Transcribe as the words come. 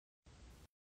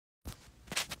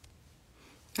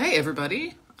Hey,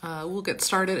 everybody. We'll get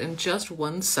started in just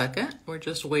 1 second. We're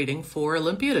just waiting for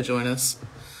Olimpia to join us.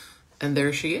 And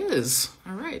there she is.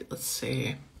 All right, let's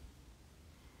see.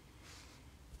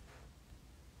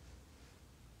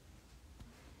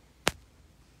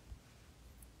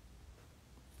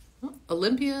 Well,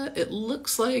 Olimpia, it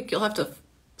looks like you'll have to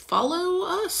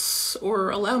follow us or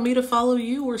allow me to follow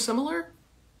you or similar.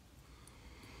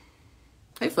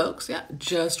 Hey, folks. Yeah,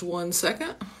 just 1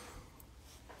 second.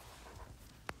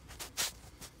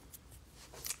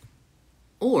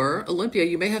 Or, Olimpia,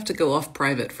 you may have to go off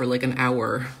private for like an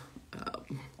hour.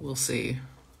 We'll see.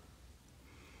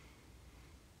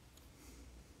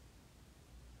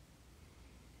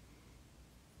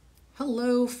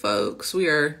 Hello, folks. We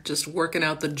are just working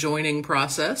out the joining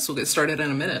process. We'll get started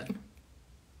in a minute.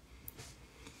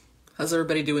 How's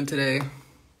everybody doing today?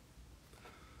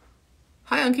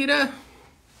 Hi, Ankita.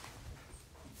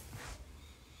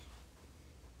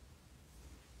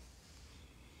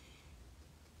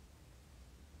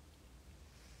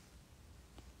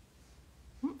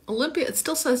 Olimpia, it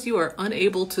still says you are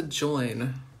unable to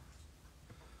join.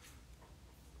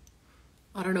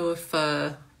 I don't know if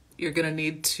you're going to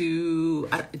need to...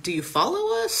 do you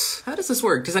follow us? How does this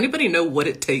work? Does anybody know what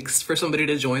it takes for somebody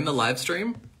to join the live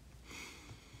stream?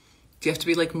 Do you have to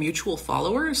be like mutual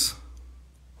followers?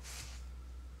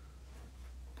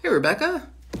 Hey, Rebecca.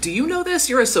 Do you know this?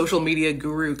 You're a social media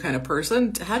guru kind of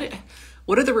person.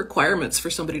 What are the requirements for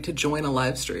somebody to join a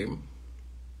live stream?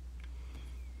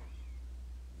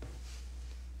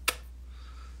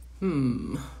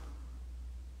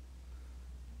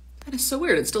 That is so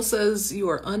weird. It still says you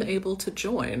are unable to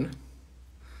join.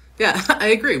 Yeah, I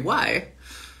agree. Why?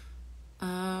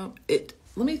 Let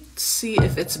me see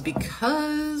if it's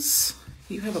because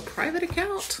you have a private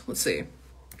account. Let's see.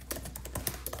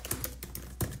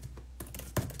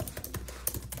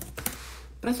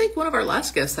 But I think one of our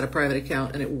last guests had a private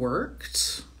account and it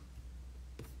worked.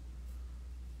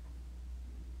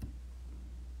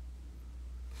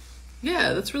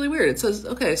 Yeah, that's really weird. It says,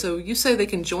 okay, so you say they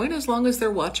can join as long as they're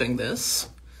watching this,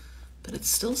 but it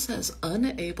still says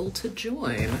unable to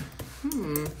join.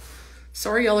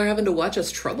 Sorry y'all are having to watch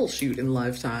us troubleshoot in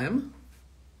live time.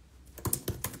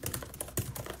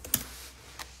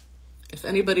 If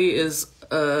anybody is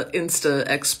a Insta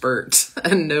expert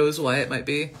and knows why it might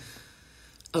be.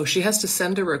 Oh, she has to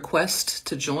send a request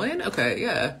to join? Okay,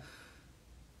 yeah.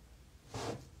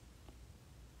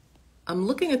 I'm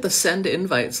looking at the send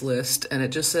invites list and it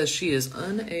just says she is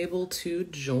unable to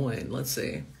join. Let's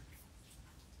see.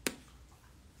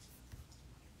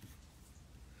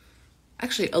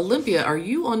 Actually, Olimpia, are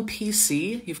you on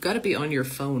PC? You've got to be on your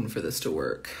phone for this to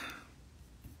work.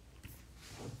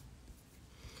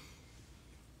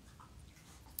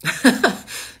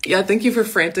 Yeah, thank you for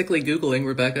frantically Googling,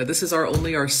 Rebecca. This is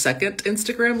only our second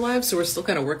Instagram live, so we're still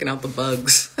kind of working out the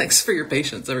bugs. Thanks for your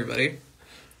patience, everybody.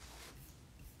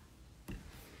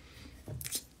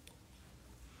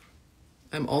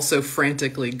 I'm also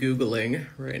frantically Googling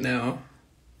right now.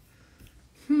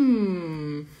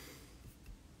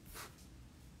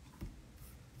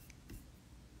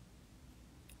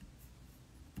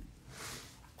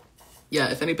 Yeah,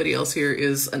 if anybody else here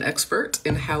is an expert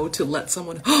in how to let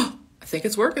someone... I think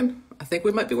it's working. I think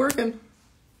we might be working.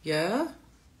 Yeah?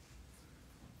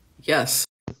 Yes.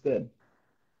 Good.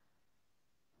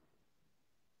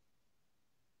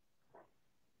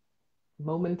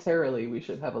 Momentarily, we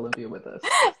should have Olimpia with us.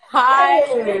 Hi.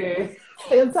 Hey,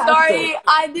 fantastic. Sorry,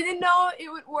 I didn't know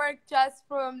it would work just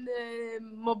from the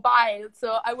mobile,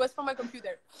 so I was from my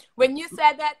computer. When you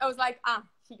said that, I was like,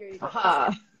 here you go.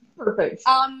 Aha, perfect.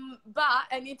 But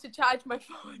I need to charge my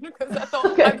phone because I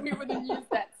thought we wouldn't use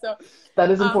that. So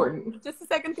that is important. Just a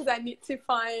second, because I need to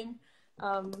find,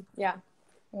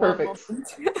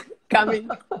 perfect.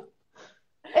 Coming.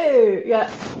 Hey,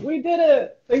 yeah, we did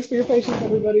it. Thanks for your patience,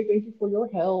 everybody. Thank you for your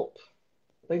help.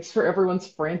 Thanks for everyone's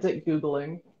frantic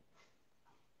Googling.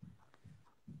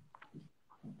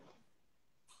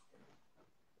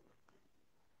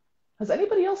 Has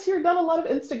anybody else here done a lot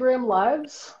of Instagram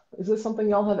lives? Is this something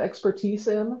y'all have expertise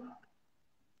in?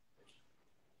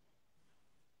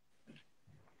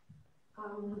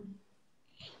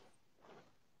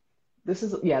 This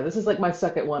is like my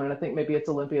second one, and I think maybe it's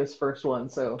Olimpia's first one.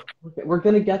 So we're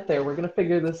gonna get there. We're gonna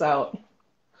figure this out.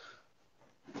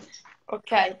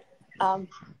 Okay.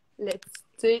 Let's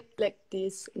do it like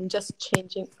this. I'm just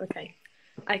changing. Okay.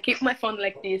 I keep my phone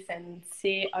like this and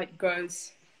see how it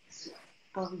goes.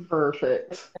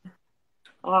 Perfect.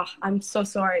 Oh, I'm so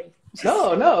sorry.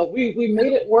 No, we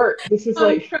made it work. This is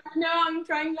I'm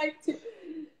trying like to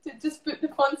just put the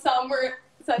phone somewhere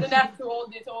so I don't have to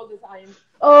hold it all the time.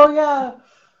 Oh yeah.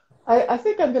 I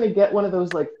think I'm gonna get one of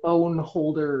those like phone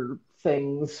holder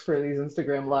things for these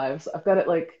Instagram lives. I've got it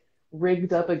like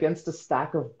rigged up against a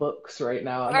stack of books right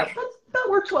now, and that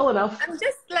works well enough. I'm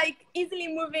just like easily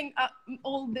moving up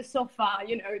all the sofa,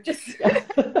 just Yeah.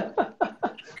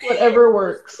 Whatever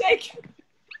works. like,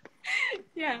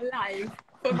 yeah, live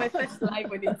for my first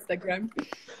live on Instagram.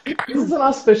 This is an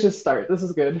auspicious start. This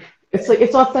is good. It's like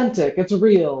it's authentic. It's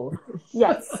real.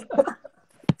 Yes,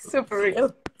 super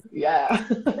real. Yeah.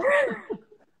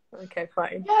 Okay,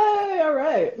 fine. Yay! All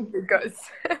right. It goes.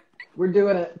 We're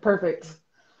doing it. Perfect.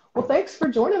 Well, thanks for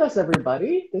joining us,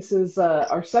 everybody. This is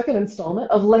our second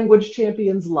installment of Language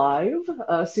Champions Live,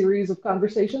 a series of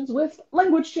conversations with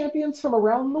language champions from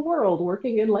around the world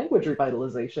working in language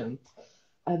revitalization.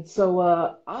 And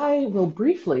so I will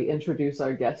briefly introduce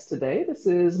our guest today. This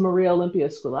is Maria Olimpia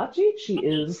Squillaci. She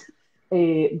is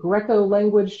a Greko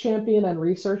language champion and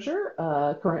researcher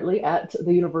currently at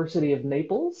the University of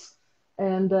Naples.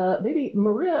 And maybe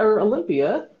Maria or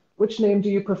Olympia, which name do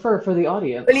you prefer for the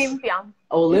audience? Olimpia.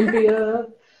 Olympia.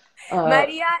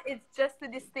 Maria is just to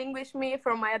distinguish me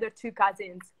from my other two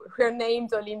cousins. Her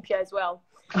name's Olimpia as well.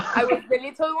 I was the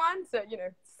little one, so,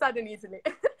 sudden easily.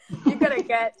 You gotta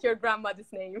get your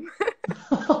grandmother's name.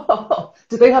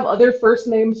 Do they have other first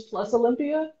names plus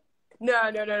Olympia? No.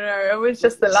 It was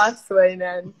just the last one.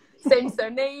 And same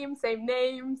surname, same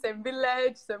name, same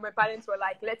village. So my parents were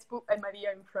like, let's put a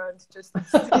Maria in front, just to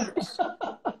distinguish.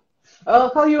 I'll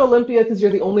call you Olympia because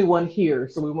you're the only one here,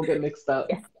 so we won't get mixed up.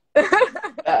 Yes.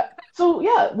 So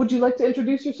yeah, would you like to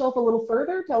introduce yourself a little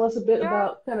further? Tell us a bit Yeah.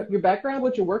 about kind of your background,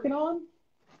 what you're working on.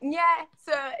 Yeah,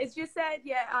 so as you said,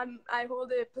 I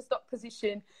hold a postdoc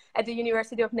position at the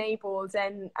University of Naples,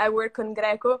 and I work on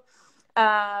Greko,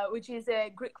 which is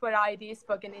a Greek variety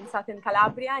spoken in southern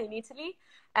Calabria in Italy.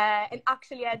 And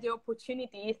actually I had the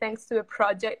opportunity, thanks to a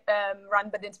project run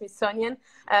by the Smithsonian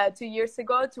 2 years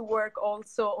ago, to work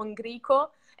also on Greko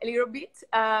a little bit,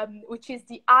 which is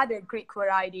the other Greek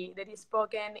variety that is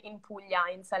spoken in Puglia,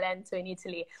 in Salento, in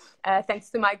Italy. Thanks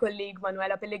to my colleague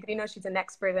Manuela Pellegrino, she's an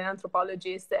expert, an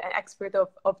anthropologist, an expert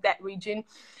of that region.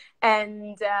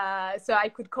 And so I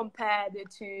could compare the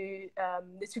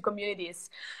two communities.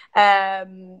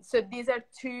 So these are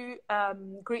two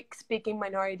Greek-speaking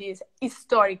minorities,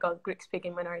 historical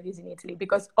Greek-speaking minorities in Italy,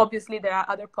 because obviously there are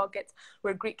other pockets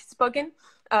where Greek is spoken,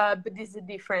 but this is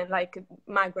different, like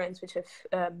migrants which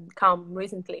have come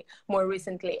more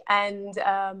recently. And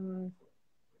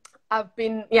I've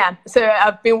been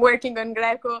working on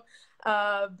Greko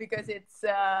because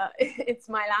it's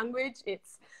my language.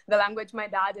 It's the language my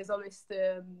dad has always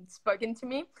spoken to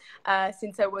me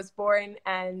since I was born.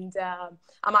 And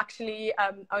I'm actually,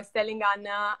 I was telling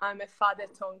Anna, I'm a father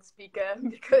tongue speaker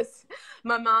because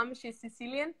my mom, she's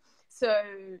Sicilian, so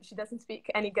she doesn't speak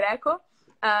any Greko.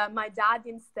 My dad,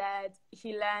 instead,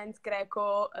 he learned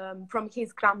Greko from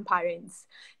his grandparents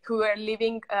who were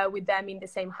living with them in the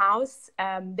same house.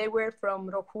 They were from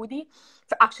Rohudi,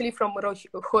 actually from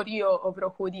Chorio of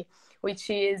Rohudi, which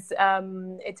is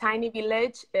a tiny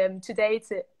village. Today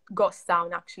it's a ghost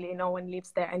town, actually. No one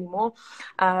lives there anymore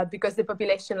because the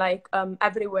population,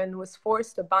 everyone was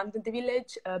forced to abandon the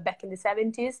village back in the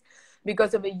 70s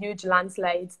because of a huge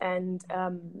landslide. And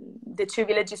the two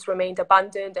villages remained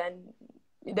abandoned, and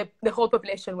the whole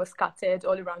population was scattered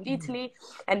all around Italy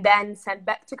and then sent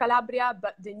back to Calabria.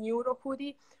 But the new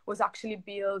Rohudi was actually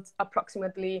built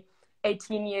approximately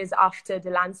 18 years after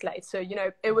the landslide. So,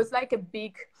 it was like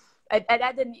it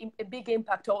had a big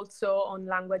impact also on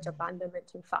language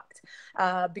abandonment, in fact,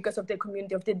 because of the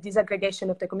community, of the disaggregation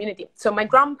of the community. So my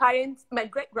great-grandparents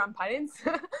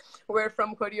were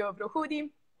from Chorio of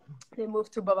Rohudi. They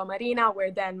moved to Bova Marina,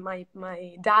 where then my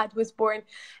dad was born.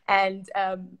 And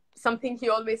something he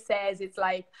always says, it's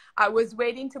like, I was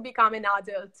waiting to become an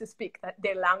adult to speak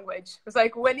their language. It was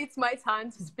like, when it's my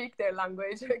time to speak their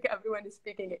language, like everyone is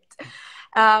speaking it.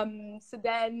 So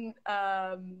then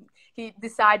he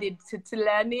decided to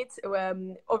learn it.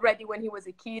 Already when he was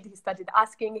a kid, he started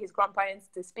asking his grandparents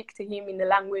to speak to him in the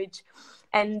language.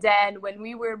 And then when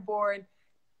we were born,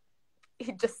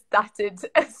 he just started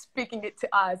speaking it to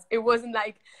us. It wasn't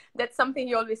like, that's something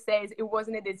he always says, it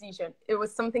wasn't a decision. It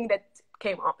was something that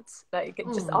came out, like it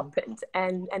just happened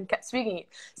and kept speaking it.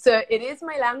 So it is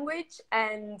my language,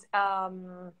 and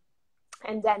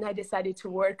then I decided to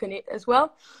work on it as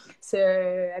well.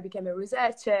 So I became a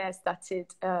researcher. I started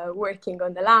working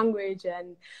on the language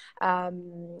and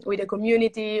with the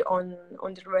community on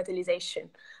the revitalization.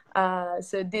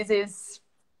 So this is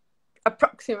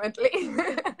approximately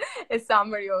a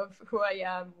summary of who I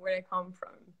am, where I come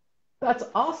from. That's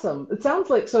awesome. It sounds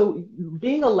like so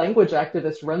being a language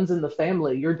activist runs in the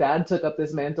family. Your dad took up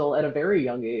this mantle at a very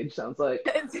young age, sounds like.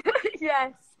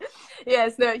 Yes,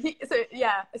 yes. No, so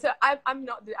yeah. So I'm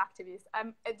not the activist.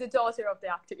 I'm the daughter of the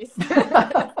activist.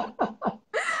 I'm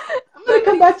No, gonna but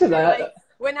come it's back to true. Like that.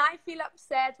 when I feel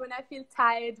upset, when I feel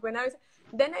tired,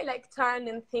 then I like turn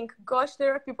and think, gosh,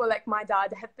 there are people like my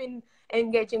dad have been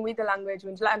engaging with the language,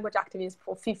 with language activists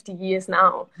for 50 years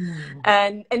now,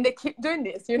 Hmm. and they keep doing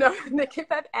this. They keep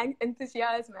that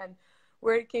enthusiasm and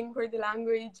working for the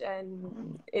language,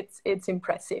 and it's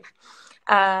impressive.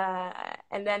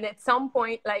 And then at some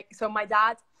point, like, so my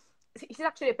dad, he's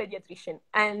actually a pediatrician,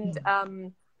 and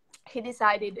he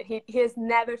decided he has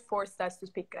never forced us to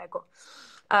speak Greko.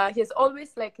 He has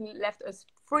always like left us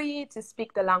free to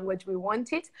speak the language we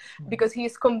wanted, because he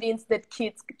is convinced that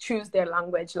kids choose their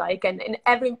language, like, and in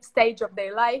every stage of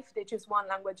their life they choose one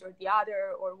language or the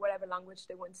other, or whatever language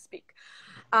they want to speak.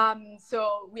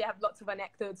 So we have lots of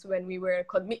anecdotes when we were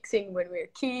mixing when we were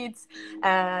kids,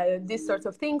 these sorts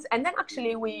of things. And then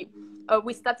actually we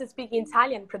started speaking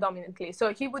Italian predominantly.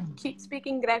 So he would keep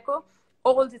speaking Greco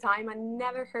all the time. I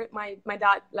never heard my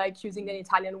dad like using an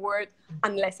Italian word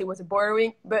unless it was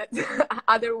borrowing, but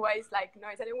otherwise like no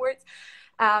Italian words.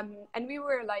 And we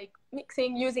were like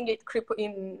mixing, using it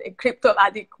in a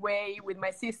crypto-addict way with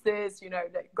my sisters,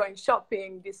 like going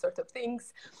shopping, these sort of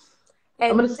things.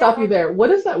 I'm going to And stop you then, there. What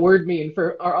does that word mean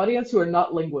for our audience who are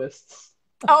not linguists?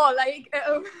 oh, like,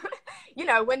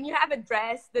 when you have a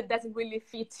dress that doesn't really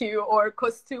fit you or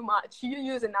costs too much, you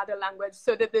use another language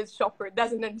so that the shopper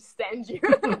doesn't understand you.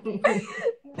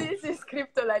 This is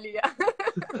cryptolalia.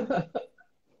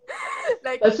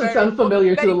 Like That should sound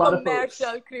familiar to a very lot of folks.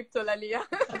 commercial cryptolalia.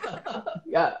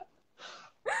 Yeah.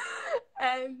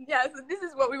 And yeah, so this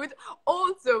is what we would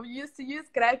also used to use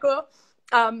Greco,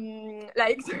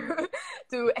 like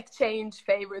to exchange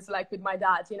favors, like with my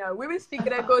dad. We will speak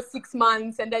Greco 6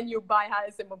 months, and then you buy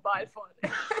us a mobile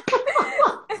phone.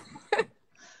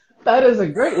 That is a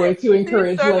great way to This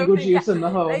encourage sort of language thing, yeah. use in the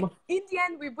Like home. in the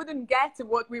end, we wouldn't get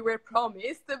what we were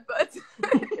promised, but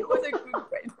it was a good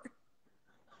grade.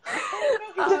 Oh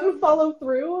no, he didn't follow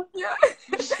through? Yeah.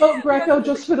 You spoke Yes. Greco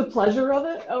just for the pleasure of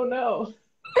it? Oh no.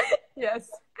 Yes.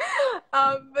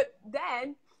 But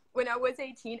then, when I was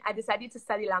 18, I decided to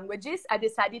study languages. I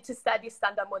decided to study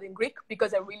Standard Modern Greek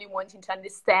because I really wanted to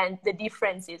understand the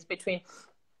differences between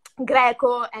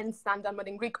Greco and Standard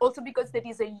Modern Greek. Also because there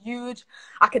is a huge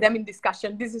academic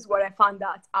discussion. This is what I found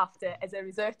out after as a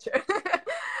researcher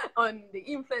on the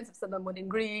influence of Standard Modern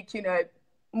Greek,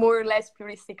 more or less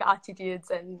puristic attitudes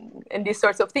and these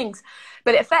sorts of things.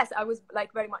 But at first I was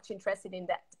like very much interested in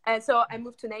that. And so I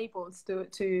moved to Naples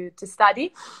to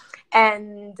study.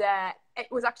 And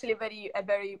it was actually a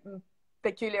very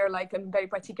peculiar, like a very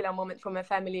particular moment for my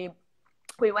family.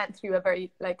 We went through a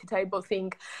very like terrible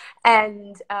thing.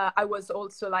 And I was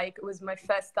also like, it was my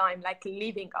first time like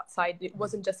living outside. It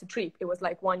wasn't just a trip. It was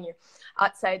like 1 year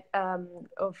outside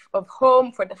of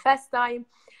home for the first time.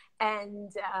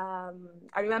 And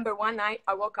I remember one night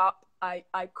I woke up, I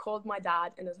called my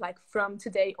dad and was like, from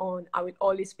today on, I will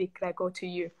only speak Greco to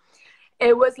you.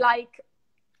 It was like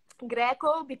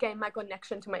Greco became my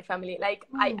connection to my family. Like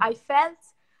I felt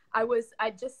I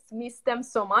just missed them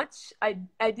so much. I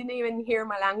didn't even hear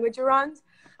my language around.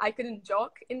 I couldn't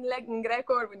joke in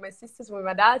Greco or with my sisters, with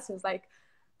my dad. So it was like,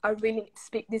 I really need to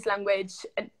speak this language.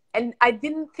 And I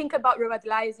didn't think about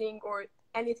revitalizing or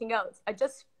anything else. I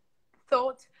just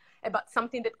thought about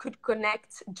something that could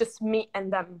connect just me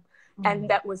and them. And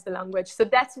that was the language. So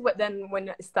that's what then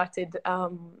when I started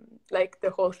like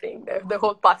the whole thing, the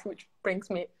whole path, which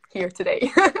brings me here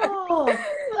today. Oh,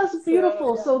 that's So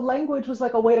beautiful. So language was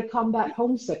like a way to combat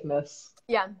homesickness.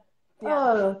 yeah, yeah.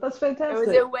 Oh, that's It was a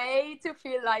fantastic. way to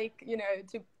feel like,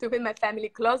 to feel my family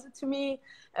closer to me.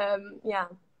 Yeah,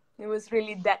 it was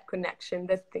really that connection,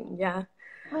 that thing. Yeah.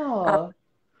 Uh,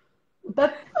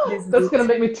 Oh, this is that's gonna it.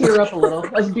 make me tear up a little.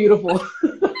 That's beautiful.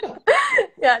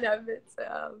 Yeah, no, but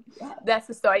Yeah. that's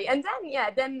the story. And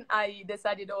then I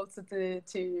decided also to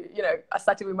I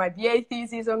started with my BA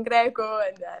thesis on Greco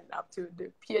and then up to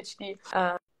the PhD.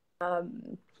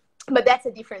 But that's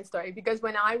a different story, because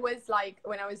when I was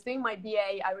doing my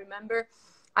BA, I remember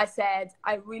I said,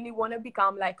 I really want to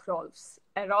become like Rolfs.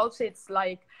 And Rolfs, it's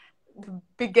like the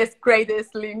biggest,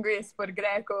 greatest linguist for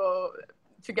Greco,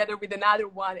 together with another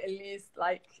one, at least,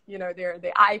 like, they're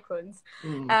the icons.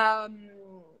 Mm.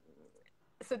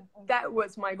 So that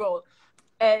was my goal.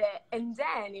 And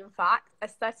then, in fact, I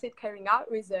started carrying out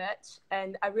research,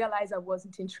 and I realized I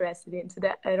wasn't interested into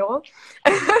that at all,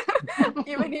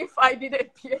 even if I did a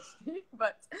PhD.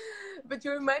 But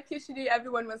during my PhD,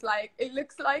 everyone was like, "It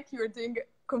looks like you're doing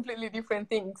completely different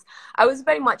things." I was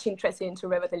very much interested into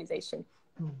revitalization.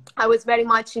 I was very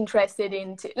much interested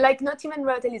into, like, not even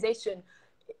revitalization,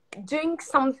 doing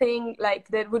something like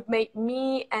that would make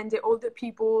me and the older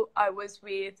people I was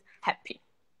with happy.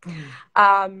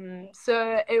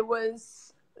 So it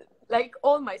was like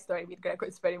all my story with Greko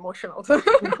is very emotional.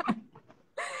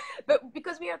 But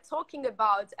because we are talking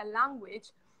about a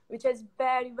language which has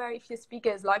very, very few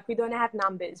speakers, like we don't have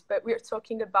numbers, but we're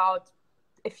talking about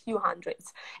a few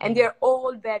hundreds, and they're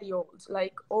all very old,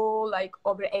 like all like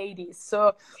over 80s.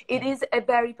 So it is a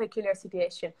very peculiar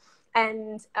situation.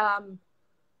 And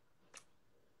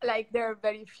like there are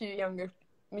very few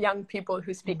young people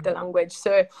who speak the language.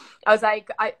 So I was like,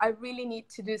 I really need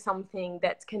to do something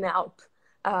that can help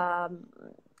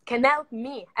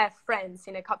me have friends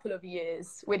in a couple of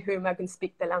years with whom I can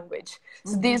speak the language.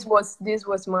 So this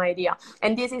was my idea.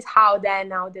 And this is how then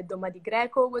now the Doma di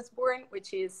Greko was born,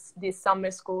 which is this summer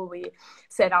school we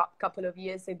set up a couple of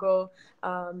years ago.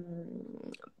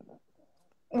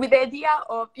 With the idea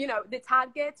of, the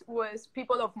target was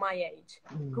people of my age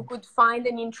who could find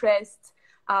an interest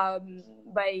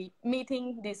by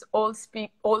meeting these old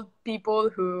people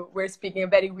who were speaking a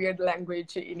very weird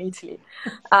language in Italy.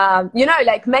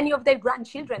 Like many of their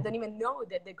grandchildren don't even know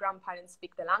that their grandparents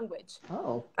speak the language.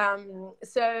 Oh.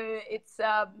 So it's,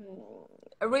 I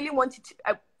really wanted to,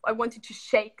 I wanted to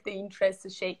shake the interest, to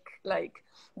shake like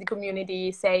the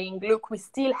community, saying, look, we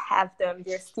still have them,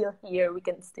 they're still here, we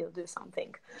can still do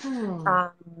something.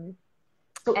 So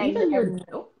even your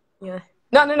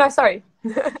no, sorry.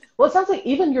 Well, it sounds like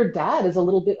even your dad is a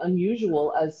little bit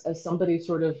unusual as somebody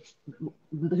sort of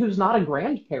who's not a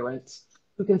grandparent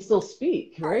who can still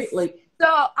speak, right? Yes. Like,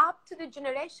 so up to the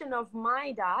generation of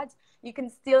my dad, you can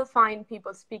still find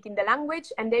people speaking the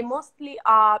language, and they mostly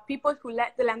are people who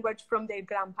learned the language from their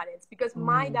grandparents, because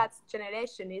my dad's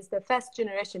generation is the first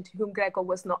generation to whom Greko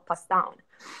was not passed down.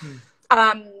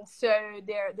 So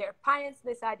their parents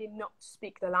decided not to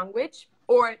speak the language,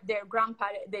 or their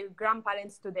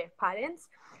grandparents to their parents,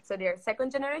 so they're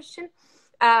second generation.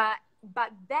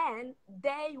 But then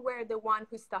they were the one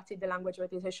who started the language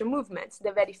revitalization movement,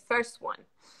 the very first one.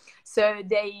 So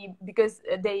the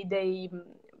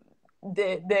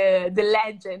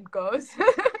legend goes,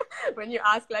 when you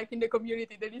ask, like in the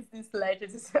community, there is this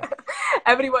legend.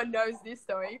 Everyone knows this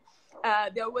story.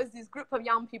 There was this group of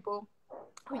young people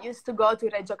who used to go to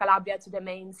Reggio Calabria, to the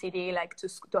main city, like to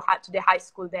the high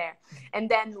school there. And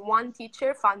then one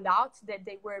teacher found out that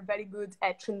they were very good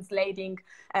at translating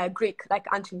Greek, like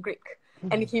ancient Greek.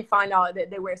 And he found out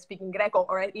that they were speaking Greko,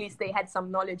 or at least they had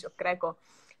some knowledge of Greko.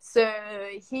 So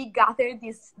he gathered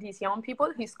these young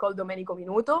people. He's called Domenico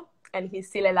Minuto, and he's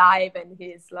still alive, and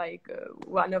he's like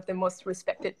one of the most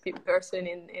respected person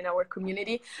in our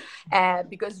community,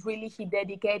 because really he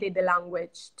dedicated the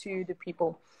language to the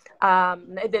people.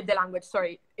 The language,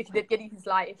 sorry, he dedicated his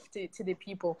life to the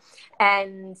people.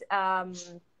 And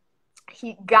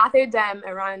he gathered them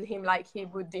around him, like he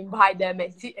would invite them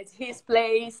at his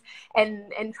place,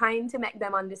 and trying to make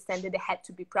them understand that they had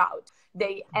to be proud.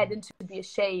 They hadn't to be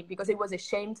ashamed, because it was a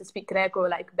shame to speak Greko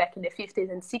like back in the 50s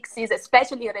and 60s,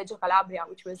 especially in Reggio Calabria,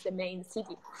 which was the main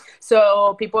city.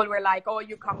 So people were like, oh,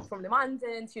 you come from the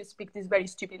mountains, you speak this very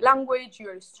stupid language, you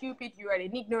are stupid, you are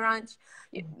an ignorant.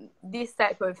 This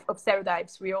type of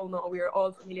stereotypes we all know, we are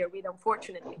all familiar with,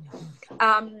 unfortunately.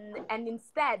 And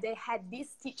instead they had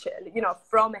this teacher,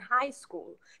 from a high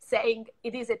school, saying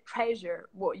it is a treasure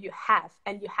what you have,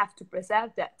 and you have to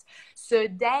preserve that. So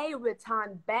they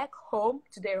returned back home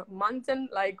to their mountain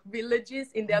like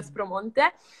villages in the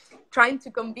Aspromonte, trying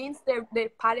to convince their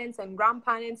parents and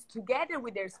grandparents, together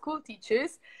with their school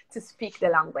teachers, to speak the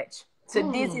language. So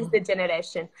this is the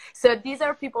generation. So these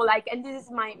are people like, and this is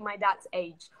my dad's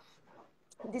age.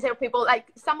 These are people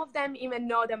like, some of them even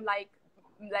know them like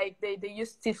they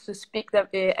used to speak them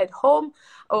at home,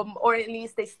 or at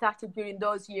least they started during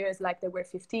those years, like they were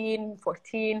 15,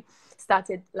 14,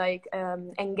 started like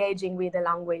engaging with the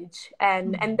language.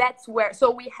 And that's where,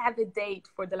 so we have a date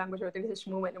for the language revitalization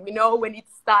movement. We know when it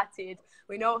started,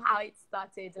 we know how it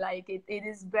started, like it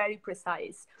is very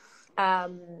precise.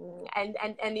 And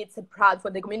it's a proud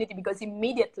for the community, because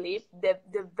immediately the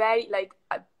very like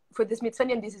for the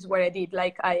Smithsonian, this is what I did.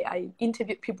 Like I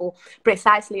interviewed people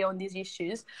precisely on these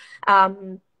issues.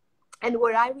 And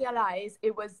what I realized,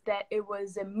 it was that it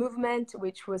was a movement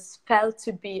which was felt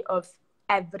to be of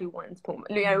everyone's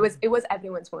movement. You know, it was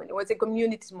everyone's movement. It was a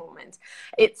community movement.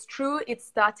 It's true, it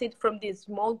started from this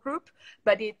small group,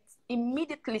 but it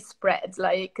immediately spread.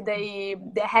 Like they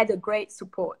had a great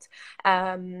support.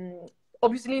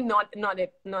 Obviously not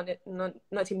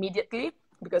immediately,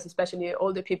 because especially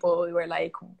older people were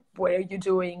like, what are you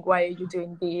doing? Why are you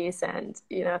doing this? And,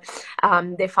 you know,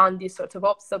 they found these sort of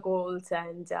obstacles,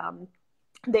 and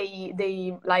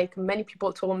they like, many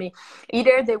people told me,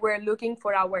 either they were looking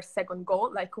for our second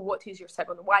goal, like, what is your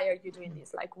second, why are you doing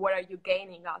this, like, what are you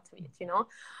gaining out of it, you know,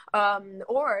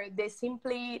 or they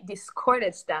simply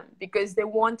discouraged them because they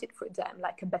wanted for them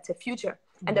like a better future.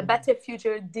 And a better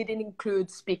future didn't include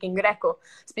speaking Greko.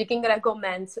 Speaking Greko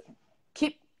meant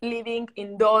keep living in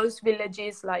those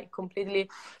villages, like completely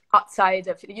outside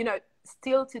of, you know,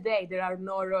 still today there are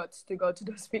no roads to go to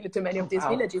those to many of these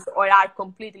villages, or are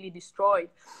completely destroyed.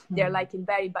 They're like in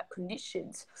very bad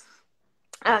conditions.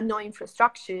 No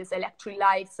infrastructures, electric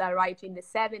lights are right in the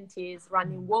 70s,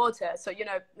 running water, so, you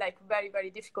know, like very,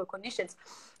 very difficult conditions.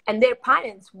 And their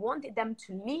parents wanted them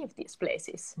to leave these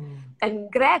places.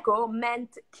 And Greko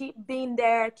meant keep being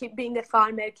there, keep being a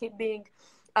farmer, keep being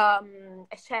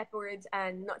a shepherd,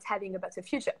 and not having a better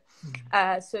future.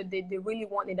 So they really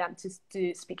wanted them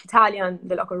to speak Italian,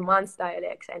 the local Romance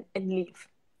dialects, and leave.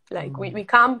 Like, we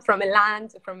come from a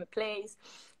land, from a place.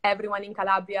 Everyone in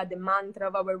Calabria, the mantra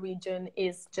of our region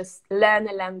is just learn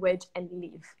a language and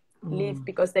leave. Leave,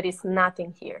 because there is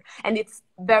nothing here. And it's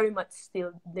very much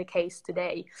still the case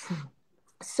today.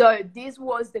 So this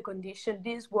was the condition.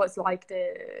 This was like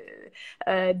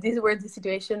these were the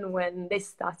situation when they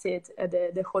started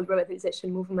the whole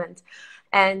revitalization movement.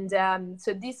 And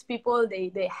so these people,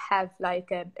 they have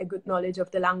like a good knowledge of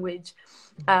the language.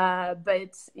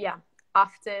 But yeah,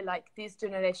 after like this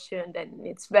generation, then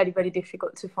it's very, very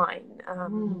difficult to find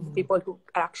people who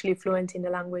are actually fluent in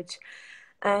the language.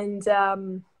 And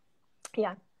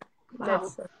yeah,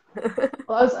 that's...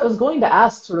 Well, I was going to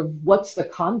ask sort of what's the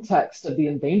context of the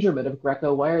endangerment of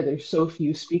Greko? Why are there so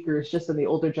few speakers just in the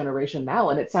older generation now?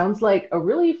 And it sounds like a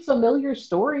really familiar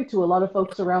story to a lot of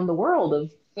folks around the world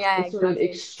of Yeah, this sort of exactly.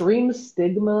 extreme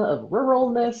stigma of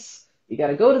ruralness. You got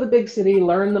to go to the big city,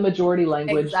 learn the majority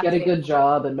language, get a Exactly. good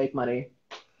job, and make money.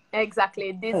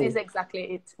 Exactly. This is Hey, exactly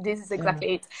it. This is yeah.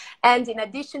 exactly it. And in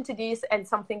addition to this, and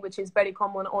something which is very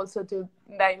common also to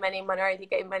very many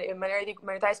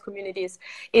minoritized communities,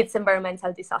 it's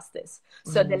environmental disasters.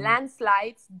 So the Mm,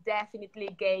 landslides definitely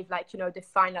gave, like, you know, the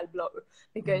final blow,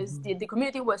 because mhm, the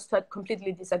community was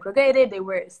completely disaggregated. They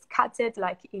were scattered,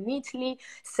 like in Italy,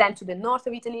 sent to the north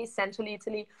of Italy, central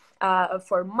Italy,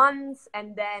 for months,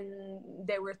 and then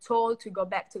they were told to go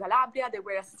back to Calabria. They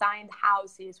were assigned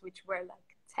houses which were like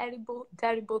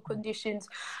terrible conditions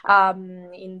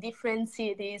in different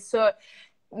cities. So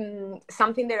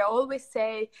something that I always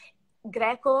say,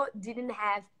 Greko didn't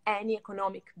have any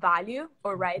economic value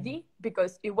already,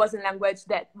 because it wasn't a language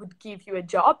that would give you a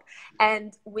job.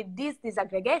 And with this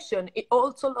disaggregation, it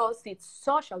also lost its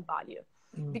social value,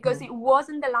 because mhm. it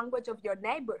wasn't the language of your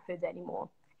neighborhood anymore.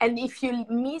 And if you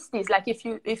miss this, like if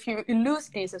you lose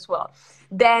this as well,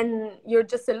 then you're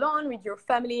just alone with your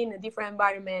family in a different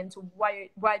environment. Why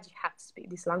do you have to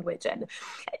speak this language? And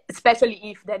especially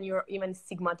if then you're even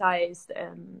stigmatized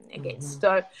against.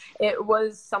 So it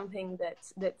was something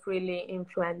that really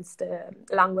influenced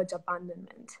language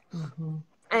abandonment.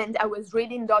 And I was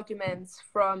reading documents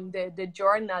from the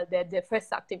journal that the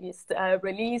first activists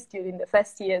released during the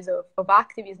first years of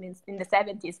activism in the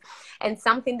 70s. And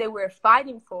something they were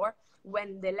fighting for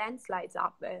when the landslides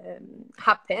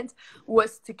happened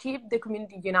was to keep the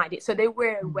community united. So they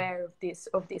were aware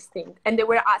of this thing. And they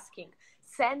were asking,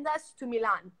 send us to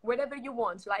Milan, wherever you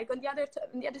want, like on the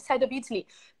other side of Italy,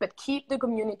 but keep the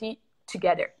community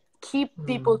together. Keep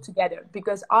people together,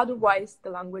 because otherwise the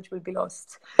language will be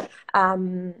lost.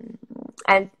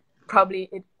 And probably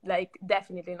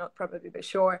definitely not probably, but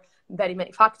sure, very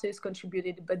many factors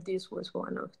contributed, but this was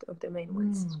one of the main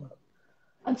ones as well.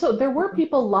 And so there were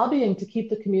people lobbying to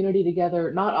keep the community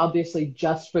together, not obviously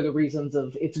just for the reasons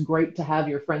of it's great to have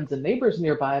your friends and neighbors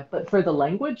nearby, but for the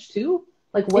language too?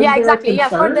 Like, was Yeah, there a exactly. Yeah,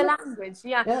 for the concern? language.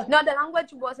 Yeah, Yeah. no, the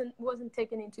language wasn't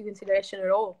taken into consideration at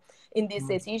all in these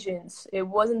decisions. It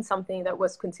wasn't something that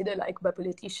was considered like by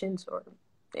politicians, or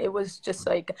it was just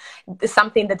like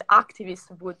something that activists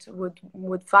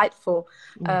would fight for,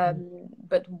 Hmm.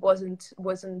 but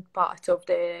wasn't part of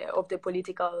the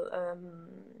political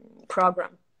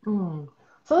program. Mm.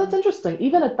 So that's interesting.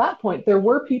 Even at that point, there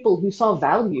were people who saw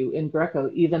value in Greco,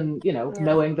 even, Yeah,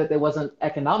 knowing that there wasn't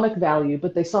economic value,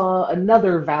 but they saw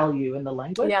another value in the yeah,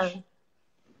 language.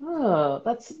 Oh,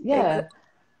 that's, ex yeah. Um,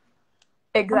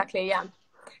 exactly. Yeah.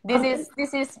 This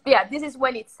is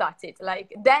when it started.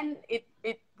 Like then it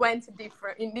went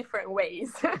in different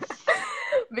ways.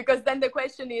 Because then the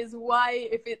question is why,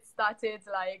 if it started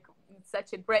like in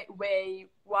such a great way,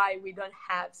 why we don't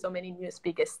have so many new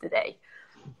speakers today?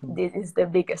 This is the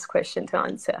biggest question to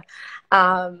answer.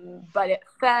 But at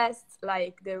first,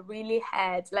 like they really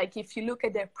had, like if you look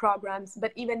at their programs,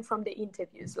 but even from the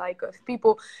interviews, like of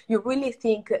people, you really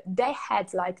think they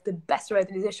had like the best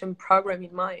revitalization program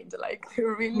in mind. Like they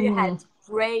really had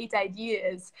great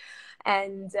ideas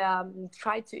and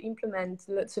tried to implement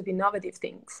lots of innovative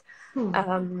things.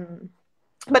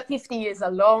 But 50 years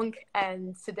are long,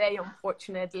 and today,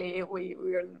 unfortunately, we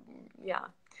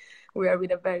are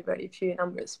with a very, very few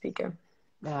number of speakers.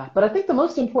 Yeah, but I think the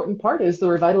most important part is the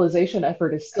revitalization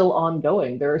effort is still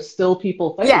ongoing. There are still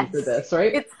people fighting for this,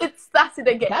 right? It started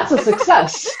again. That's a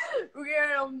success. We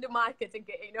are on the market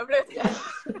again.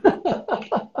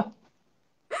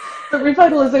 The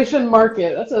revitalization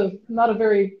market, that's not a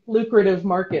very lucrative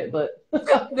market, but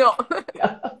no.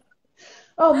 Yeah.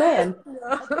 Oh man.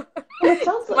 No. Well, it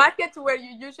sounds like market where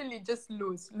you usually just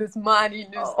lose money,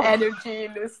 lose energy,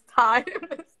 lose time.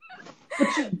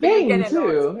 But you gain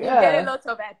too. You get a lot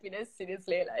of happiness,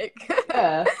 seriously. Like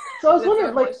yeah. So I was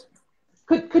wondering, like,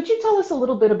 could you tell us a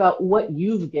little bit about what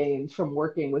you've gained from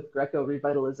working with Greko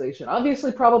Revitalization?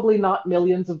 Obviously, probably not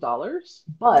millions of dollars,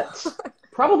 but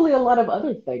probably a lot of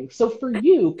other things. So for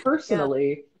you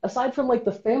personally, aside from like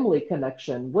the family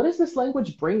connection, what does this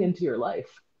language bring into your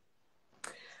life?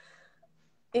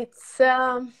 It's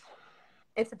a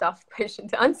tough question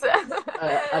to answer.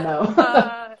 I know.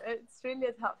 It's really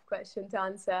a tough question to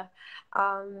answer.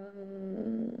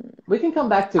 We can come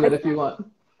back to it if you want.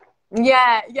 No,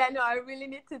 I really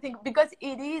need to think, because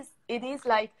it is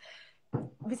like,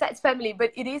 besides family,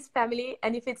 but it is family,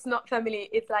 and if it's not family,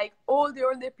 it's like all the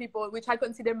older people, which I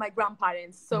consider my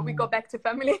grandparents. So we go back to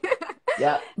family.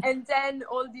 Yeah. And then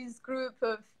all this group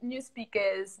of new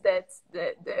speakers that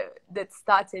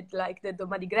started like the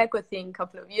Doma di Greko thing a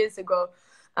couple of years ago,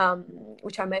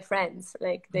 which are my friends.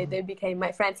 Like they became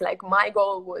my friends. Like my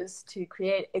goal was to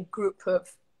create a group of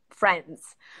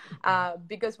friends,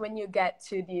 because when you get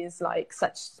to these like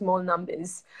such small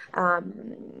numbers,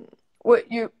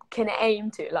 what you can aim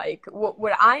to, like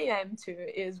what I aim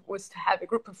to was to have a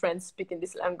group of friends speaking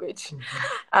this language,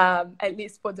 at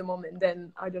least for the moment.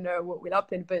 Then I don't know what will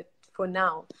happen, but for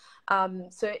now,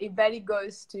 so it very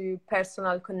goes to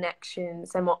personal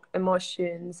connections,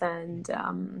 emotions, and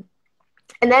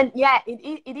then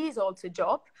it is also a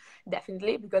job,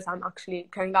 definitely, because I'm actually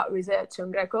carrying out research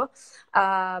on Greko.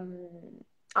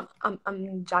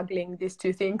 I'm juggling these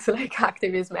two things, like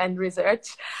activism and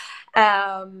research.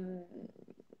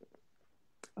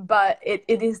 But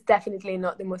it is definitely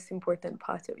not the most important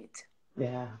part of it.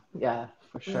 Yeah,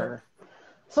 for sure.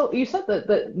 So you said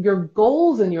that your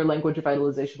goals in your language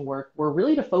revitalization work were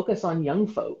really to focus on young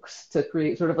folks, to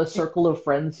create sort of a circle of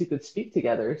friends who could speak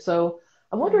together. So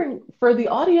I'm wondering, for the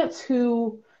audience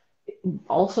who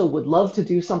also would love to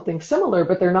do something similar,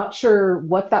 but they're not sure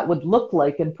what that would look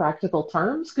like in practical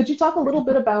terms, could you talk a little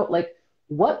bit about like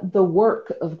what the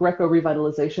work of Greko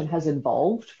Revitalization has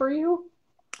involved for you?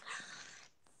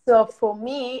 So for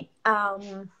me,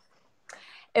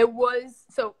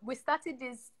 we started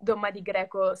this Doma di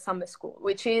Greko summer school,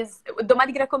 which is, Doma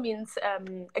di Greko means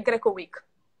a Greko week.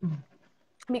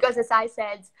 Because as I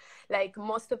said, like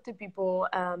most of the people,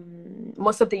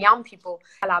 most of the young people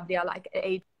in Calabria, like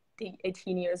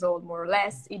 18 years old, more or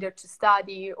less, either to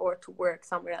study or to work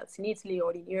somewhere else in Italy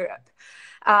or in Europe.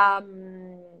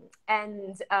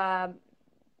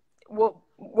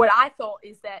 What I thought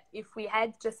is that if we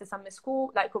had just a summer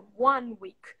school, like 1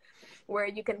 week, where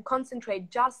you can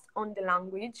concentrate just on the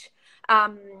language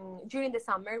during the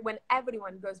summer, when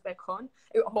everyone goes back home,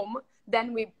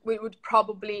 then we would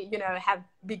probably, have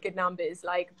bigger numbers.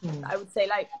 Like I would say,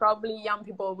 like probably young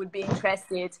people would be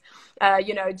interested,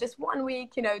 just 1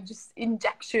 week, just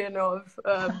injection of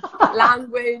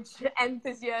language,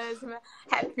 enthusiasm,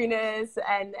 happiness,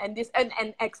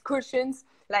 and excursions.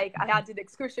 Like I did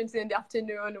excursions in the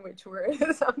afternoon, which were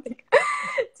something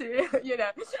to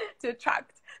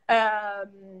attract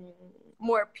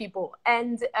more people.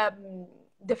 And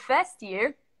the first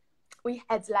year we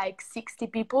had like 60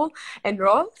 people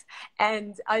enrolled,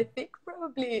 and I think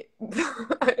probably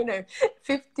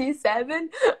 57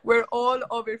 were all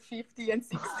over 50 and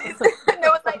 60s. And I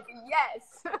was like,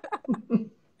 yes.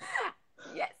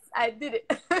 Yes, I did it.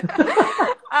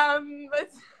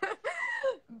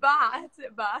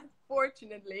 But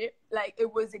fortunately, like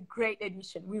it was a great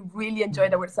edition. We really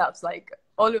enjoyed ourselves, like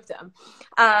all of them.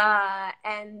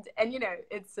 And you know,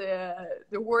 it's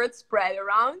the word spread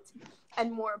around, and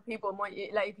more people, more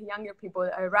like younger people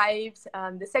arrived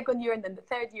the second year and then the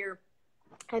third year.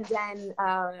 And then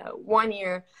 1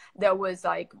 year there was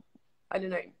like, I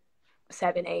don't know,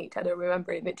 7, 8, I don't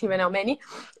remember even how many.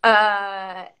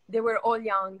 They were all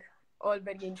young, all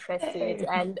very interested,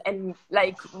 and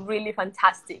like really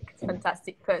fantastic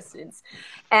persons.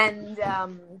 And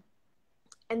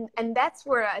that's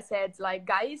where I said, like,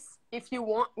 guys, if you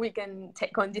want, we can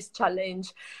take on this challenge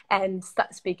and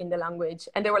start speaking the language.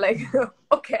 And they were like,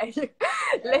 okay,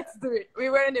 let's do it. We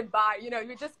were in a bar, you know,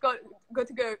 we just got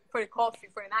to go for a coffee,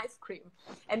 for an ice cream.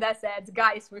 And I said,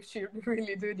 guys, we should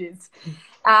really do this.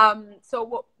 So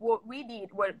what we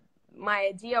did, what my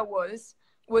idea was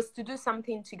to do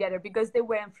something together, because they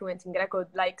were fluent in Greco.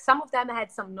 Like, some of them had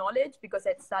some knowledge because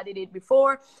I'd studied it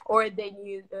before, or they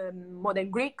knew modern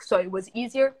Greek, so it was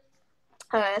easier.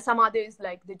 Some others,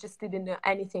 like, they just didn't know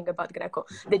anything about Greco.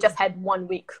 They just had 1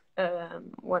 week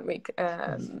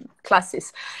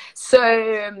classes. So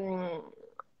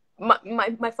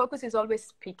my focus is always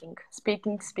speaking.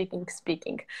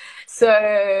 So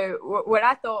what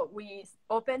I thought, we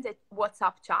opened a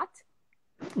WhatsApp chat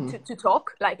to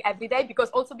talk, like, every day,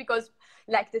 because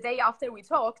like the day after we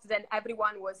talked, then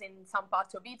everyone was in some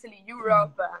part of Italy,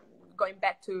 Europe, going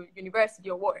back to university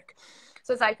or work.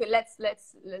 So it's like, let's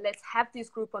have this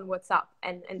group on WhatsApp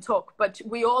and talk. But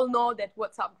we all know that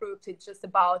WhatsApp groups, it's just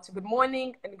about good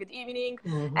morning and good evening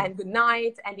and good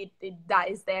night, and it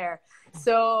dies there.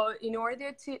 So in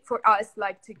order for us,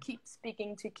 like, to keep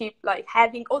speaking, to keep, like,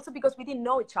 having, also because we didn't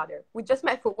know each other, we just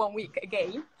met for 1 week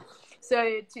again.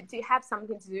 So to have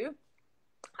something to do,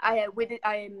 we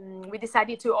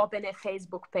decided to open a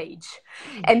Facebook page.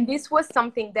 And this was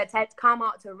something that had come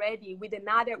out already with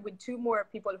 2 more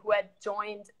people who had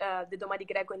joined the Doma di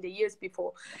Greco in the years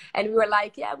before. And we were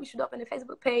like, yeah, we should open a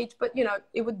Facebook page, but, you know,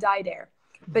 it would die there.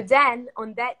 But then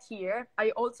on that year, I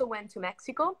also went to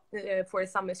Mexico for a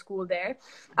summer school there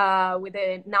with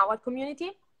the Nahuatl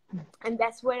community. And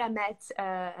that's where I met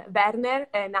Werner,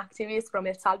 an activist from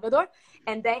El Salvador,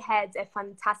 and they had a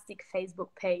fantastic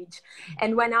Facebook page.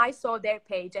 And when I saw their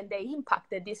page and the impact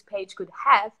that this page could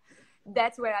have,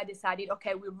 that's where I decided,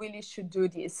 okay, we really should do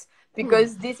this,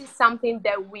 because this is something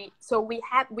that we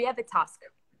have a task.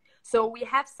 So we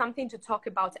have something to talk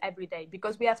about every day,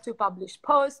 because we have to publish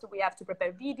posts, we have to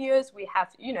prepare videos, we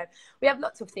have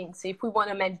lots of things if we want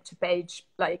to manage the page,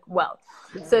 like, well.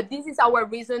 Yeah. So this is our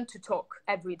reason to talk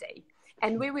every day.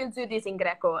 And we will do this in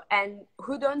Greco. And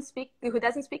who doesn't speak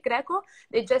Greco,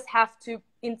 they just have to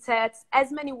insert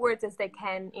as many words as they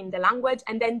can in the language,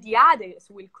 and then the others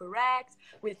will correct,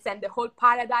 will send the whole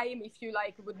paradigm. If you,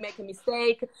 like, would make a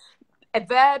mistake, a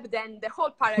verb, then the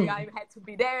whole paradigm had to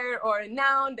be there, or a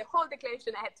noun, the whole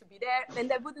declaration had to be there. And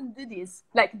they wouldn't do this.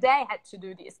 Like, they had to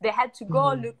do this. They had to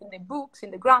go look in the books,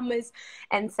 in the grammars,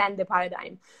 and send the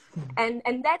paradigm.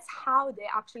 And that's how they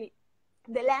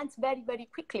learned very, very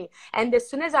quickly. And as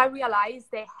soon as I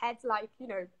realized they had, like, you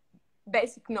know,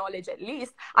 basic knowledge at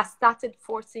least, I started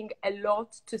forcing a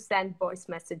lot to send voice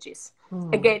messages.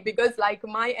 Again, because, like,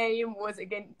 my aim was,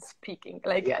 again, speaking.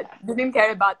 Like, I didn't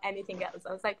care about anything else.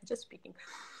 I was like, just speaking.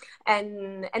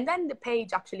 And then the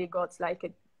page actually got, like,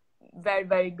 a very,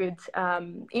 very good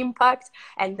impact,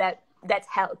 and that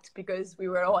helped, because we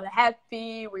were all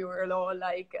happy, we were all,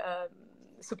 like,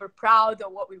 super proud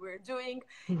of what we were doing,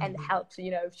 and helped,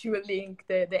 you know, fueling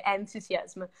the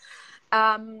enthusiasm.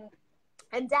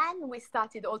 And then we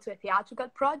started also a theatrical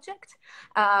project,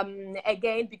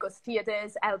 again, because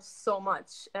theaters helps so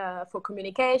much for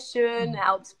communication,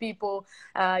 helps people,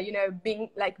 you know,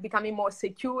 becoming more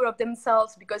secure of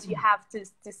themselves, because you have to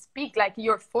speak, like,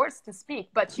 you're forced to speak,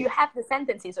 but you have the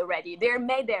sentences already. They're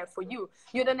made there for you.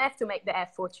 You don't have to make the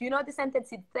effort. You know the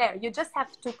sentence is there. You just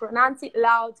have to pronounce it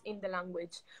loud in the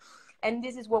language. And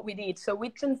this is what we did. So we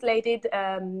translated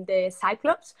the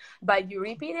Cyclops by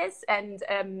Euripides,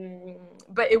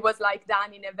 but it was, like,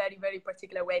 done in a very, very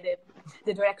particular way.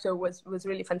 The director was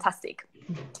really fantastic.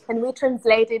 And we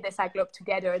translated the Cyclops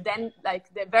together. Then,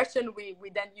 like, the version we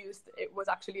then used, it was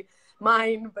actually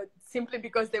mine, but simply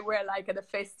because they were, like, at the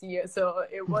first year, so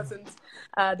it wasn't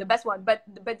the best one. But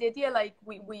the idea, like,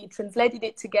 we translated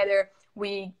it together.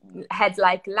 We had,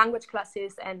 like, language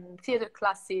classes and theater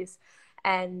classes.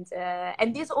 And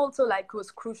this also, like, was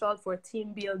crucial for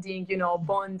team building, you know,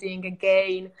 bonding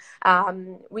again,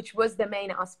 which was the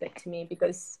main aspect to me,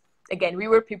 because, again, we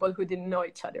were people who didn't know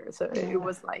each other. So it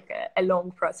was, like, a long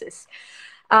process.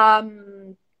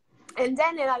 And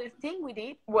then another thing we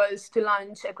did was to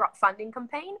launch a crowdfunding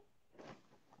campaign,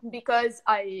 because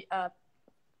I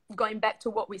going back to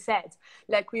what we said,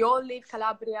 like we all leave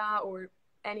Calabria or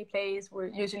any place, we're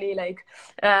usually like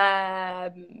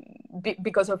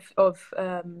because of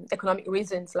economic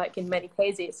reasons, like in many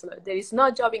cases. So there is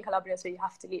no job in Calabria, so you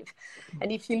have to leave.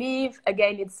 And if you leave,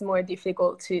 again, it's more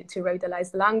difficult to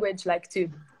revitalize the language, like to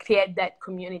create that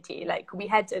community. Like we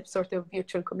had a sort of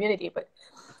virtual community, but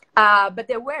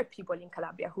there were people in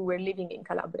Calabria who were living in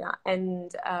Calabria,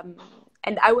 and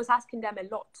I was asking them a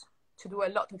lot to do a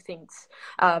lot of things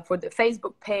for the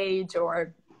Facebook page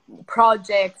or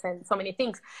projects and so many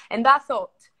things. And I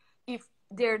thought, if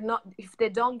they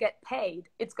don't get paid,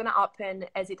 it's gonna happen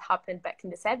as it happened back in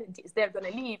the 70s. They're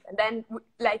gonna leave, and then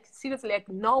like seriously, like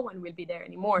no one will be there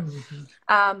anymore.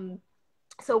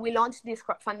 So we launched this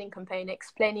crowdfunding campaign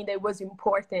explaining that it was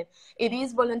important. It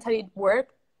is voluntary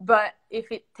work, but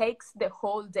if it takes the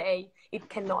whole day, it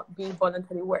cannot be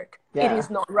voluntary work. It is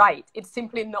not right. It's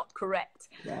simply not correct.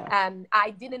 I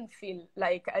didn't feel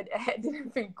like, I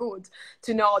didn't feel good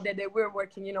to know that they were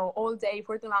working, you know, all day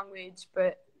for the language,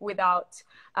 but without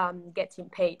getting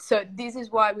paid. So this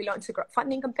is why we launched a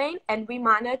crowdfunding campaign, and we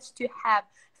managed to have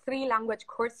 3 language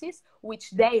courses, which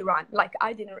they run. Like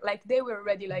I didn't, like they were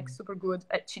already like super good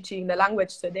at teaching the language,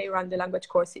 so they run the language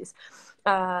courses,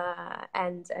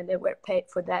 and they were paid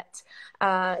for that.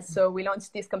 So we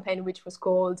launched this campaign, which was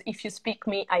called "If You Speak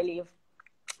Me, I Leave."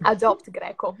 Adopt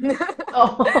Greko.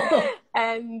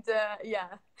 And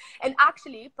and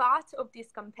actually part of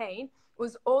this campaign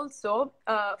was also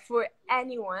for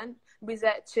anyone,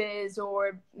 researchers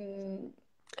or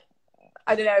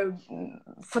I don't know,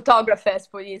 photographers,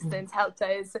 for instance, helped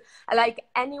us. Like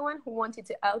anyone who wanted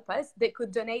to help us, they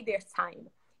could donate their time.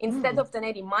 Instead of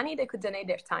donating money, they could donate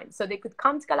their time. So they could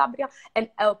come to Calabria and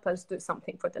help us do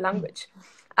something for the language.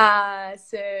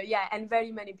 And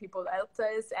very many people helped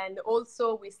us. And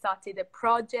also we started a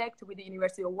project with the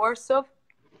University of Warsaw,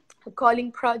 a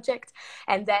calling project,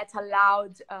 and that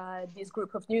allowed this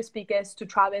group of new speakers to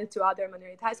travel to other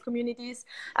minoritized communities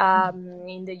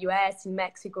in the US, in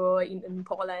Mexico, in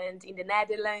Poland, in the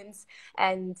Netherlands,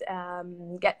 and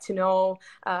get to know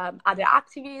other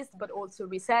activists, but also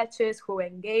researchers who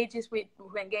engage with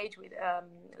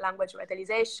language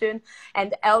revitalization,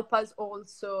 and help us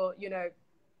also, you know,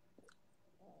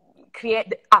 create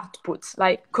the outputs,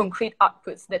 like concrete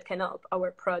outputs that can help our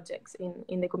projects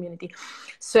in the community.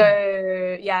 So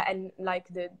and like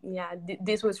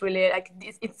this was really like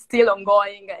this, it's still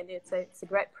ongoing, and it's a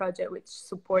great project which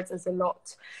supports us a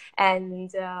lot,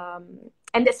 and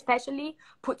especially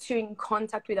puts you in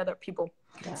contact with other people.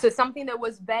 So something that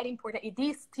was very important, it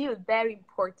is still very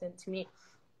important to me,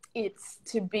 it's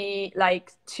to be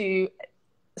like to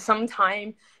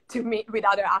sometime to meet with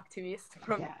other activists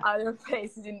from other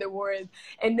places in the world,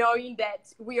 and knowing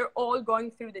that we are all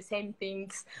going through the same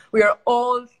things. We are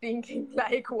all thinking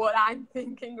like what I'm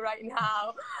thinking right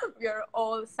now. We are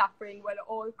all suffering. We're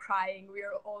all crying. We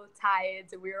are all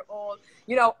tired. We are all,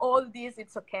 you know, all this,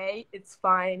 it's okay. It's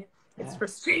fine. It's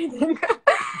frustrating.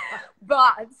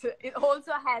 But it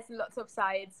also has lots of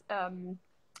sides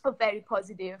of very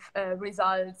positive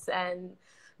results, and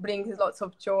brings lots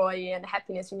of joy and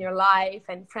happiness in your life,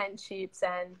 and friendships,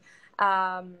 and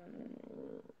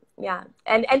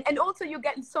and also you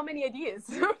get so many ideas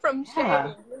from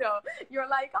sharing. You know, you're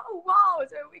like, oh wow,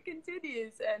 so we can do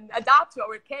this and adapt to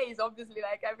our case, obviously,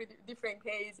 like every different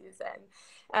cases. And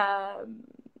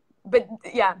but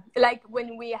yeah, like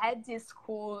when we had this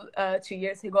school 2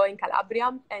 years ago in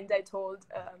Calabria, and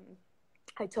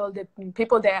I told the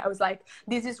people there, I was like,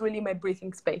 this is really my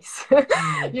breathing space.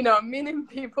 You know, meeting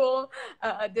people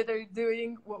that are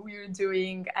doing what we're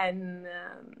doing. And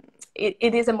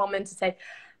it is a moment to say,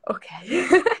 okay,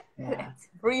 let's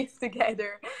breathe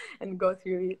together and go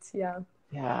through it.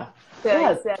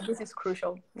 This is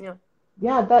crucial.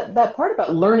 That part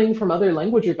about learning from other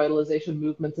language revitalization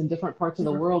movements in different parts of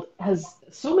the world, has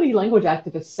so many language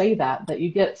activists say that you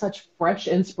get such fresh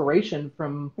inspiration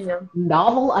from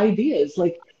novel ideas.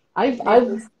 Like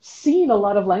I've seen a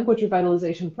lot of language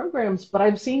revitalization programs, but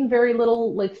I've seen very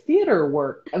little like theater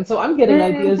work, and so I'm getting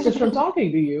ideas just from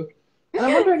talking to you. And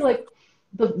I'm wondering, like,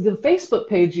 the Facebook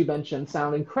page you mentioned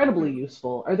sound incredibly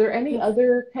useful. Are there any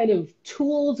other kind of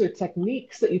tools or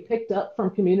techniques that you picked up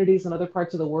from communities in other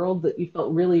parts of the world that you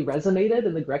felt really resonated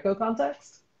in the Greko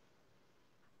context?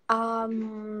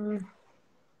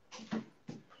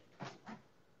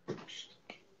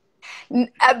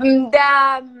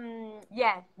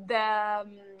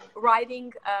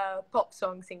 Writing pop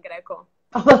songs in Greko.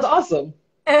 Oh, that's awesome.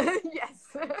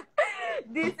 Yes.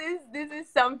 This is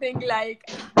something like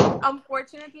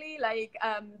unfortunately, like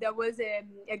there was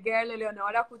a girl,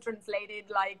 Eleonora, who translated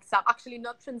like some, actually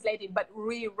not translated, but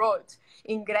rewrote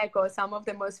in Greko some of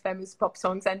the most famous pop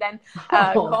songs. And then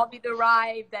COVID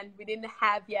arrived, and we didn't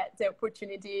have yet the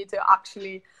opportunity to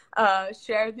actually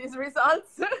share these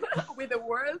results with the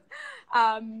world.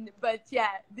 But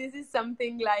yeah, this is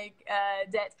something like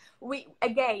that we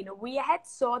had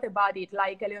thought about it,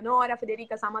 like Eleonora,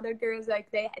 Federica, some other girls,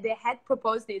 like they had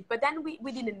proposed it, but then we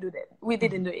didn't do that. We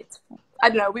didn't do it. I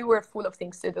don't know, we were full of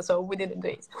things to do, so we didn't do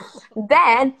it.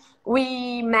 Then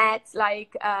we met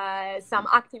like some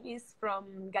activists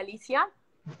from Galicia,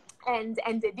 and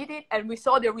they did it, and we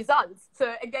saw the results.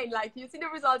 So again, like you see the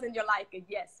results and you're like,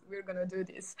 yes, we're gonna do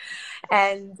this.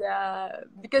 And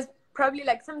because probably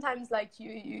like sometimes like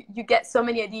you get so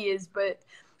many ideas, but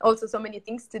also so many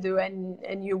things to do,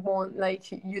 and you won't,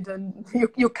 like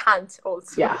you can't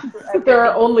also. Yeah, there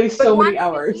are only so many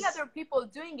hours. But once you see other people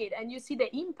doing it and you see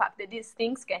the impact that these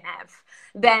things can have,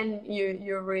 then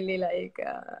you're really like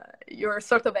you're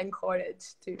sort of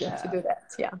encouraged to do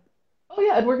that. Yeah. Oh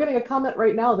yeah, and we're getting a comment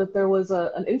right now that there was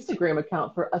an Instagram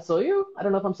account for Asoyu. I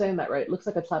don't know if I'm saying that right. It looks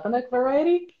like a Tlapanek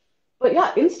variety. But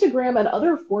yeah, Instagram and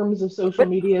other forms of social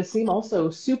media seem also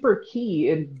super key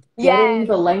in getting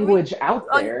the language out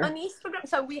there. On Instagram,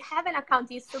 so we have an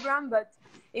account Instagram, but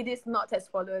it is not as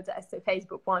followed as the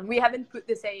Facebook one. We haven't put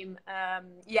the same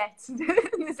yet,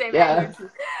 the same energy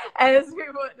as we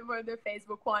would for the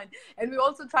Facebook one. And we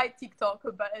also tried TikTok,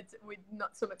 but with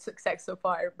not so much success so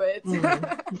far. But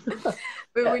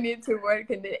but we need to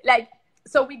work in it. Like,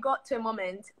 so we got to a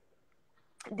moment.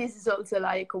 This is also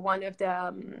like one of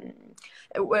the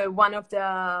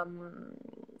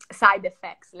side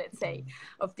effects, let's say,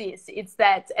 of this. It's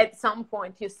that at some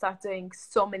point you start doing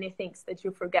so many things that you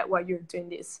forget why you're doing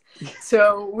this.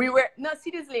 So we were, no,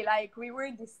 seriously, like we were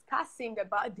discussing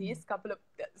about this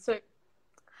so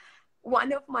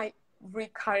one of my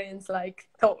recurrent like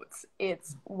thoughts,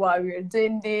 it's why we're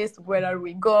doing this, where are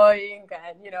we going,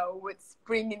 and you know what's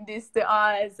bringing this to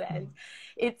us, and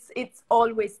it's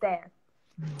always there.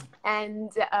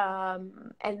 And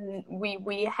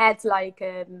we had like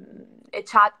a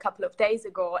chat a couple of days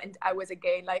ago, and I was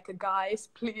again like, guys,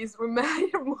 please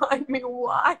remind me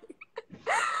why.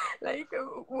 Like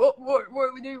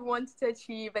what do you want to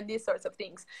achieve, and these sorts of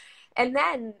things. And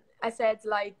then I said,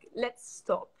 like, let's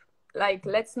stop, like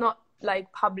let's not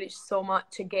like publish so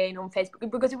much again on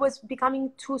Facebook, because it was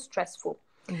becoming too stressful.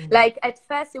 Like at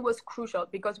first it was crucial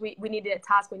because we needed a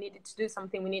task, we needed to do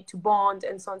something, we need to bond,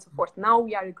 and so on and so forth. Now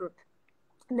we are a group.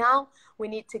 Now we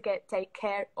need to take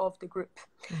care of the group.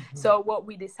 So what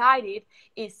we decided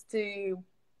is to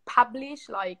publish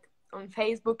like on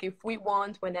Facebook if we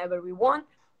want, whenever we want,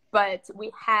 but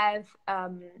we have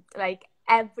like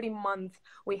every month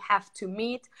we have to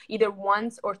meet either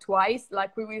once or twice.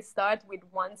 Like we will start with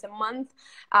once a month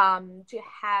to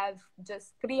have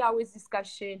just 3 hours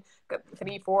discussion,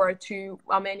 3, 4, 2,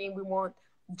 how many we want,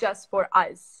 just for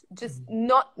us. Just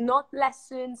not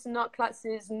lessons, not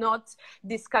classes, not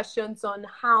discussions on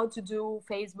how to do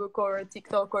Facebook or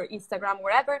TikTok or Instagram,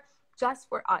 wherever, just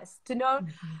for us to know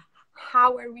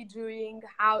how are we doing,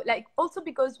 how, like, also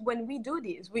because when we do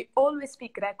this, we always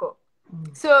speak Greko.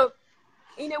 So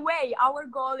in a way, our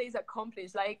goal is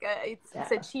accomplished, like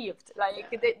it's achieved.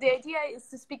 Like the idea is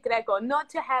to speak Greko, not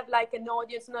to have like an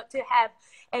audience, not to have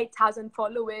 8,000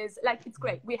 followers. Like it's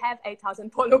great, we have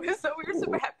 8,000 followers, so we're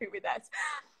super happy with that.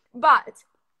 But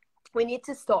we need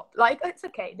to stop. Like it's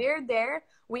okay, they're there.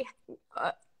 We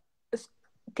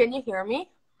can you hear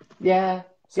me? Yeah,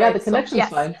 the connection's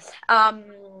fine.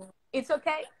 It's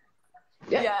okay.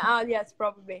 Yes,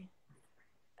 probably.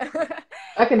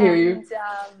 I can hear you.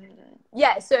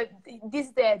 So this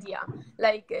is the idea.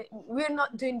 Like we're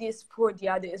not doing this for the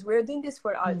others, we're doing this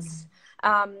for us.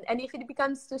 And if it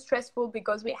becomes too stressful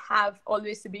because we have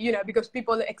always to be, you know, because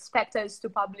people expect us to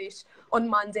publish on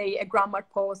Monday a grammar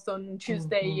post, on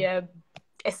Tuesday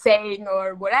a saying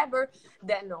or whatever,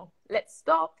 then no, let's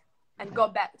stop and go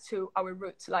back to our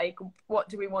roots. Like, what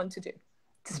do we want to do?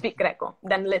 To speak Greko,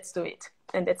 then let's do it,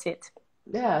 and that's it.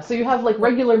 Yeah, so you have like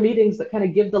regular meetings that kind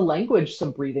of give the language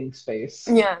some breathing space.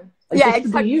 Yeah, like,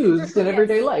 just to be used in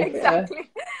everyday life.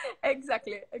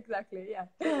 Exactly.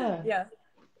 Yeah.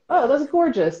 Oh, that's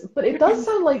gorgeous. But it does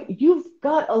sound like you've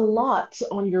got a lot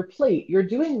on your plate. You're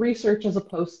doing research as a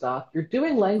postdoc. You're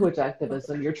doing language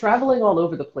activism. You're traveling all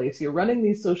over the place. You're running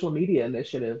these social media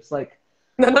initiatives. Like,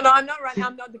 No, I'm not running.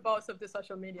 I'm not the boss of the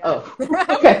social media. Oh,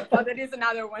 okay. Oh, that is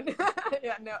another one.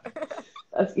 No.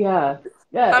 Yeah.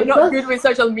 I'm not good with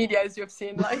social media, as you've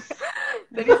seen. Like,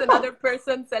 there is another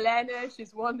person, Selene.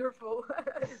 She's wonderful.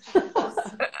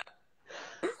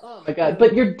 Oh my God.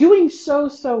 But you're doing so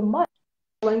much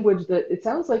language that it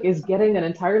sounds like is getting an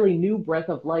entirely new breath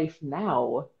of life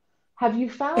now. Have you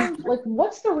found like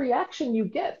what's the reaction you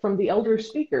get from the elder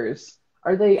speakers?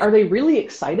 Are they really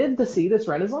excited to see this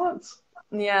renaissance?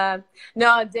 Yeah.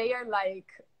 No, they are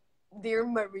like, they're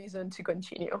my reason to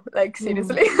continue. Like, Hmm.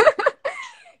 seriously.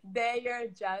 They are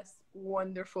just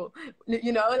wonderful.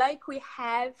 You know, like we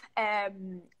have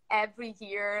every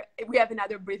year, we have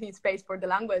another breathing space for the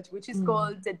language, which is Hmm.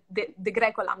 called the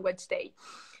Greko Language Day.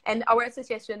 And our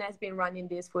association has been running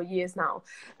this for years now.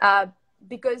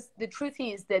 Because the truth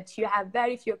is that you have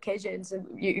very few occasions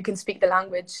you can speak the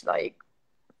language. Like,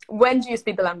 when do you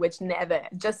speak the language? Never.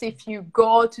 Just if you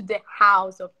go to the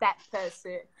house of that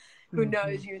person who Hmm.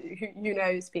 knows you, who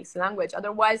know speaks the language.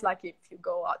 Otherwise, like if you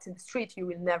go out in the street, you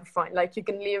will never find, like you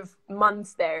can live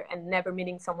months there and never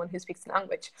meeting someone who speaks the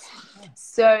language.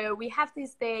 So we have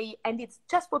this day, and it's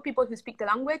just for people who speak the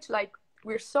language. Like,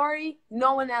 we're sorry,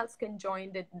 no one else can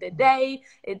join the day.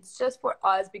 It's just for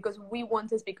us because we want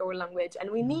to speak our language, and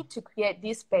we need to create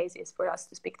these spaces for us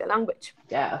to speak the language.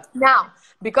 Yeah. Now,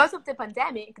 because of the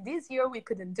pandemic, this year we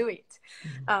couldn't do it.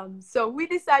 So we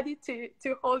decided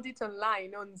to hold it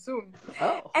online on Zoom.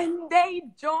 Oh. And they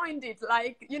joined it,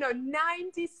 like,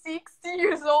 96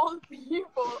 years old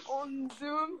people on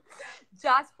Zoom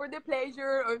just for the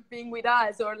pleasure of being with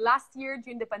us. Or last year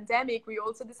during the pandemic, we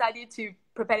also decided to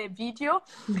prepare a video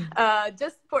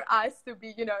just for us to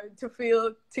be, to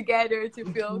feel together, to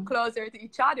feel closer to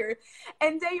each other.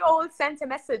 And they all sent a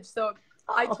message. So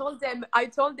I Oh. told them, I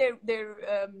told their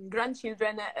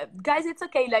grandchildren, guys, it's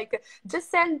okay. Like,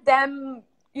 just send them,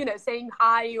 saying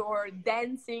hi or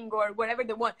dancing or whatever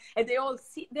they want. And they all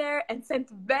sit there and send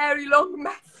very long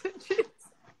messages.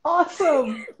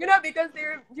 Awesome. Because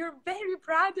you're very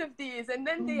proud of this. And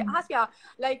then they ask you,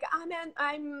 like, am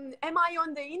I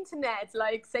on the internet?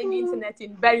 Like, saying internet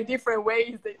in very different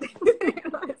ways.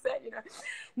 I said,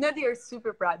 no, they are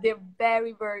super proud. They're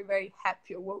very, very, very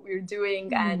happy with what we're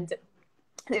doing, and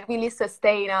they really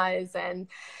sustain us. And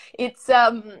it's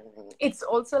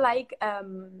also like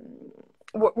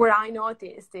where I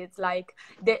noticed, it's like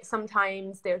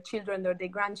sometimes their children or their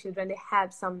grandchildren, they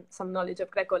have some knowledge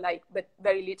of Greco, like, but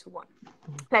very little one,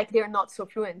 like they're not so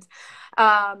fluent.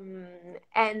 And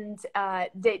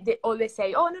they always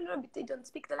say, oh, no, but they don't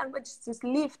speak the language, just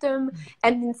leave them.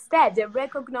 And instead they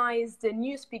recognize the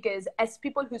new speakers as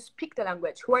people who speak the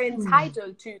language, who are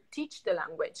entitled to teach the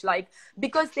language, like,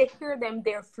 because they hear them,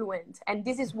 they're fluent, and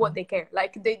this is what they care.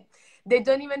 Like, they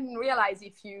don't even realize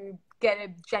if you get a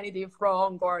genitive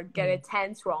wrong or get a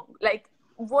tense wrong. Like,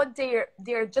 what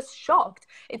they're just shocked.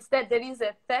 It's that there is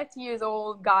a 30 years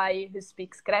old guy who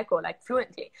speaks Greco, like,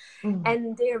 fluently,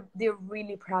 and they're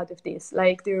really proud of this.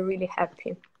 Like, they're really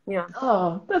happy. Yeah.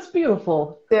 Oh, that's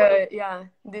beautiful. Yeah,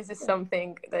 this is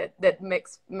something that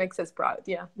makes us proud.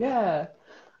 Yeah. Yeah.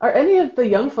 Are any of the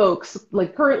young folks,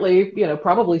 like currently,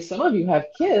 probably some of you have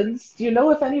kids. Do you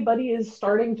know if anybody is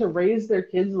starting to raise their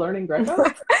kids learning Greco?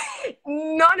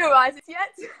 None of us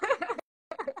yet.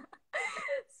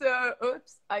 So,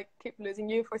 oops, I keep losing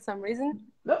you for some reason.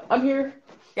 No, I'm here.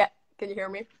 Yeah, can you hear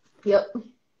me? Yep.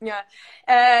 Yeah.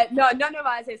 No, none of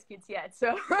us has kids yet.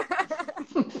 So.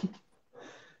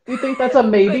 Do you think that's a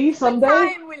maybe but someday?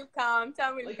 time will come.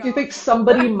 Time will Like, do you think come.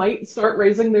 somebody might start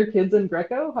raising their kids in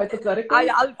Greco, hypothetically?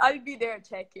 I'll be there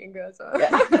checking. So.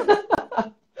 Yeah.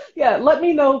 Yeah, let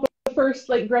me know when the first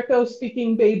like Greco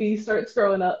speaking baby starts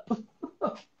growing up.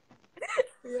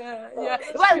 Yeah. Oh,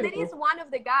 that's Well, there is beautiful. one of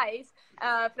the guys,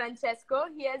 Francesco.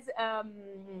 He has a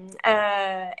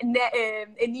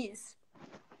niece,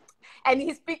 and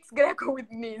he speaks Greco with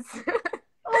niece. So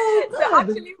Oh, good.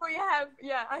 actually we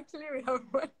have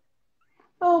one.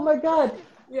 Oh my God.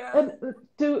 Yeah. And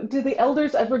do the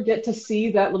elders ever get to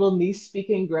see that little niece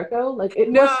speaking Greco? Like it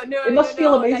must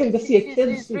feel No. Like, amazing to see a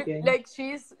kid speaking. like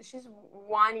she's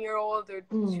 1 year old or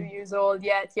 2 years old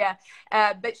yet. Yeah.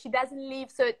 But she doesn't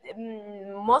live. So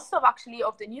most of actually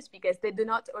of the new speakers, they do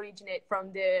not originate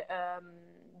from the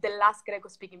last Greco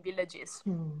speaking villages.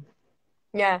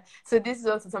 Yeah, so this is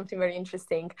also something very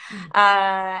interesting,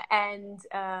 and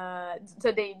so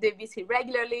they visit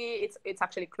regularly. It's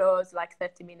actually close, like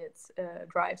 30 minutes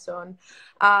drive on,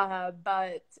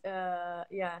 but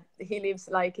yeah, he lives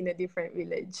like in a different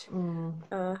village.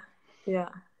 Yeah.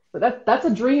 But that's a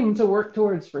dream to work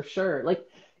towards for sure. Like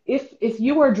if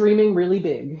you are dreaming really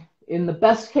big, in the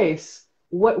best case,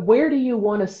 where do you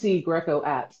want to see Greco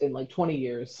at in like 20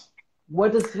 years?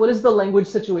 What is the language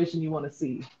situation you want to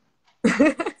see?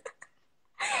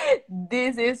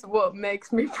 This is what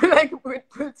makes me like, it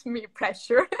puts me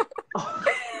pressure.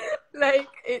 Like,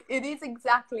 it is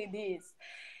exactly this.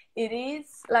 It is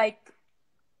like,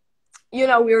 you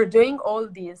know, we were doing all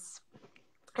this,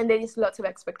 and there is lots of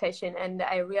expectation. And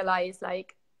I realized,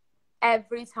 like,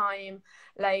 every time,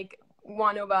 like,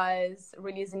 one of us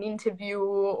release an interview,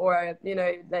 or, you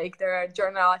know, like, there are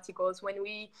journal articles. When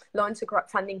we launched a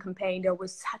crowdfunding campaign, there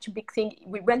was such a big thing.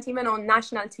 We went even on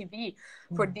national TV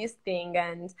for this thing.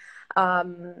 And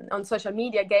on social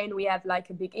media, again, we have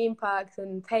like a big impact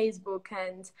on Facebook.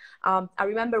 And I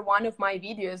remember one of my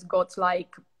videos got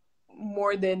like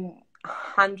more than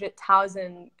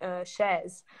 100,000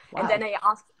 shares. Wow. And then I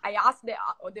asked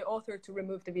the author to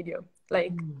remove the video.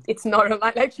 Like, it's not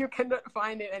online, like, you cannot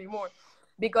find it anymore.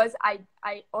 Because I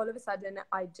all of a sudden,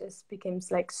 I just became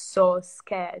like so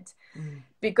scared.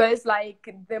 Because,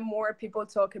 like, the more people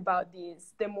talk about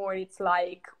this, the more it's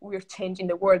like we're changing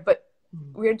the world. But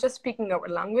we're just speaking our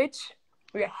language.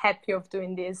 We're happy of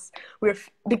doing this.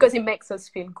 Because it makes us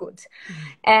feel good.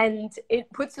 And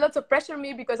it puts lots of pressure on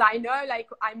me, because I know, like,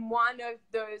 I'm one of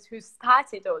those who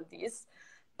started all this,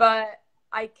 but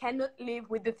I cannot live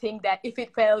with the thing that if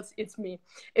it fails, it's me.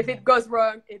 If it goes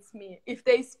wrong, it's me. If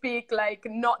they speak like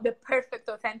not the perfect,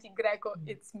 authentic Greko,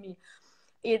 it's me.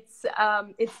 It's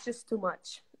just too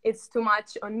much. It's too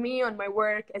much on me, on my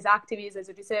work as activist, as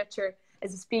a researcher,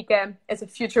 as a speaker, as a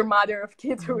future mother of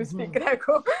kids who speak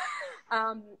Greko.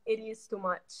 It is too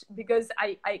much, because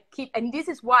I keep, and this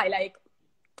is why, like,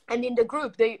 and in the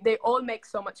group, they all make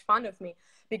so much fun of me,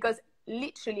 because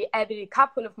literally every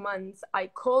couple of months I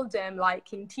call them,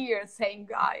 like, in tears, saying,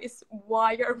 guys,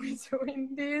 why are we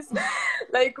doing this?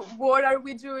 Like, what are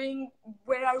we doing?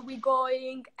 Where are we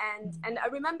going? And I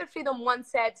remember Freedom once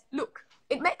said, look,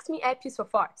 it makes me happy so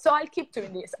far, so I'll keep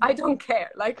doing this. I don't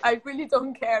care. Like, I really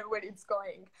don't care where it's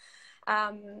going.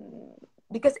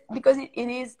 Because it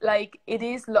is like, it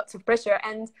is lots of pressure.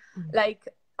 And like,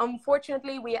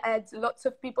 unfortunately, we had lots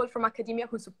of people from academia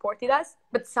who supported us,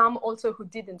 but some also who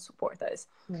didn't support us,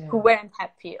 who weren't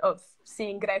happy of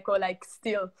seeing Greko, like,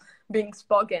 still being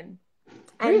spoken.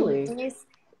 Really? And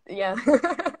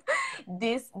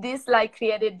this like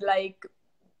created like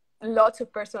lots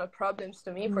of personal problems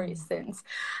to me, for instance,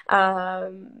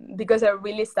 because I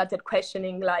really started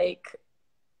questioning, like,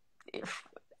 if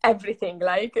everything,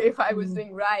 like, if I was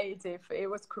doing right, if it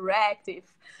was correct,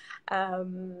 if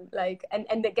like,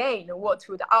 and again, what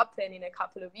would happen in a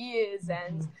couple of years,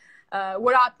 and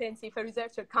what happens if a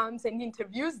researcher comes and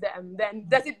interviews them, then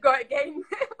does it go again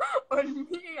on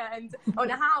me and on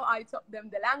how I taught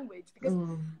them the language? Because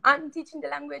I'm teaching the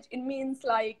language, it means,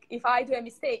 like, if I do a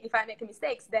mistake, if I make a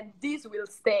mistake, then this will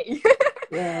stay.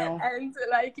 And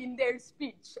like, in their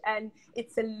speech, and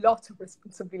it's a lot of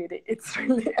responsibility. It's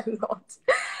really a lot.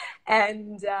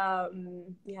 And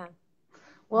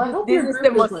Well, I hope this your is group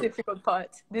the is most like, difficult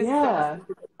part. This is the most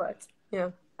difficult part.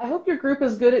 I hope your group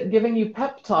is good at giving you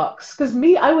pep talks. Because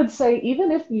me, I would say,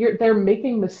 even if they're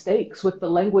making mistakes with the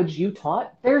language you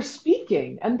taught, they're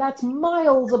speaking, and that's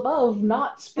miles above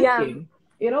not speaking.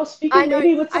 You know, speaking I know,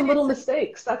 maybe with some and little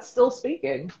mistakes, that's still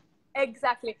speaking.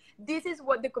 exactly. This is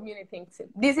what the community thinks.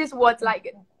 This is what,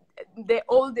 like, the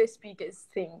older speakers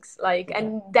thinks, like,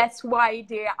 and that's why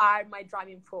they are my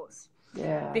driving force.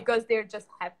 Because they're just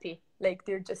happy. Like,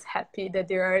 they're just happy that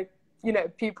there are, you know,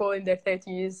 people in their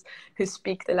 30s who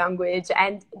speak the language.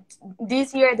 And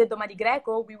this year at the Domani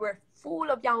Greko, we were full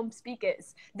of young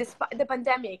speakers. Despite the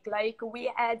pandemic, like,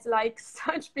 we had like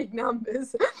such big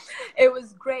numbers. It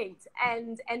was great.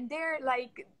 And they're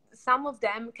like, some of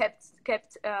them kept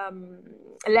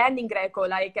learning Greko,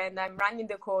 like, and I'm running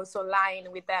the course online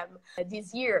with them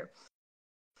this year.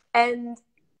 And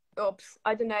oops,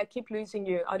 I don't know, I keep losing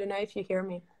you. I don't know if you hear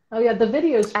me. Oh yeah, the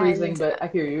video's freezing, but I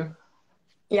hear you.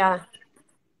 Yeah,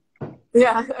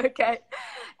 okay.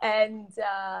 And so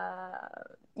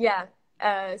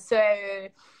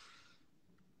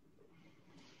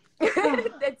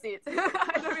that's it.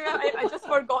 I don't remember, I just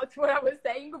forgot what I was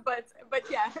saying, but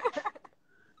yeah.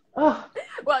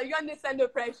 Well, you understand the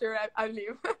pressure I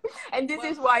live. And this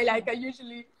is why, like, I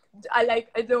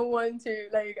don't want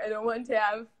to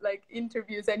have like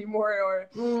interviews anymore, or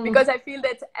because I feel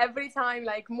that every time,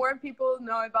 like, more people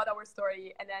know about our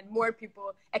story, and then more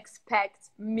people expect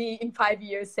me in 5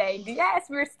 years saying, yes,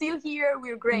 we're still here,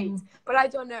 we're great. But I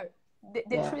don't know.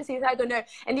 The truth is, I don't know.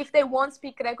 And if they won't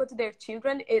speak Greko to their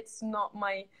children, it's not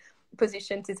my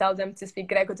position to tell them to speak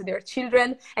Greko to their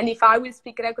children. And if I will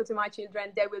speak Greko to my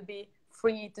children, they will be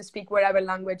free to speak whatever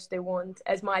language they want,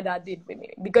 as my dad did with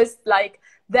me, because, like,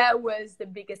 that was the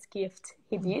biggest gift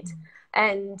he did.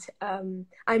 And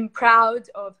I'm proud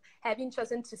of having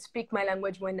chosen to speak my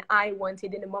language when I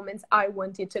wanted, in the moments I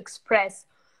wanted to express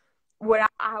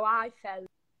how I felt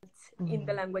in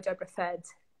the language I preferred.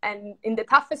 And in the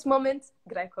toughest moments,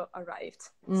 Greko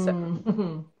arrived.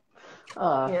 So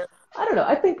Uh, Yeah. I don't know.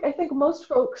 I think most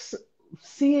folks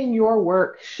seeing your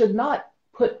work should not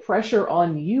put pressure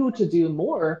on you to do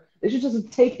more. They should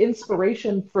just take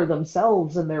inspiration for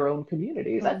themselves and their own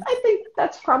communities. I, Mm. I think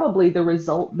that's probably the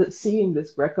result that seeing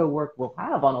this Greco work will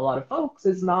have on a lot of folks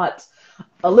is not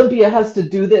Olympia has to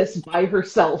do this by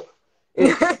herself.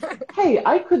 It's, hey,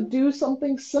 I could do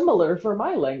something similar for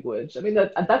my language. I mean,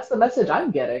 that's the message Yeah.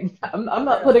 I'm getting. I'm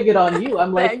not Yeah. putting it on you.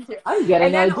 I'm like, Thank you. I'm And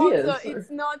getting then also, ideas.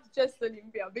 it's not just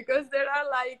Olimpia, because there are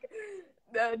like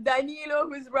Danilo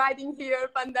who's writing here,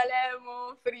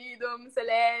 Pandalemo, Freedom,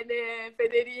 Selene,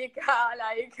 Federica,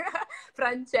 like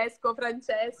Francesco,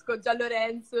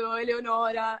 Gianlorenzo,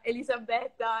 Eleonora,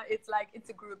 Elisabetta. It's like, it's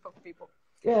a group of people.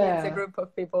 It's a Yeah. group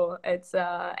of people. It's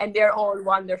and they're all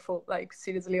wonderful, like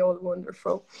seriously all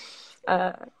wonderful.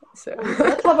 So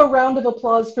Let's have a round of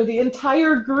applause for the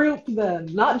entire group then.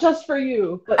 Not just for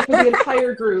you, but for the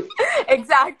entire group.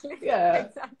 exactly, Yeah.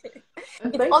 exactly. And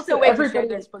It's thanks also a to way to share the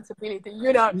everybody. responsibility,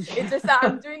 you know. It's just that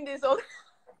I'm doing this all.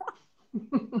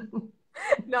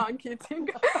 No, I'm kidding.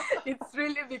 It's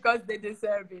really because they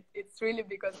deserve it. It's really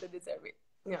because they deserve it.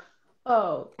 Yeah.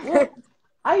 Oh, well,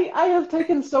 I have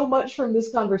taken so much from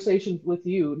this conversation with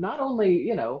you. Not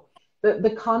only,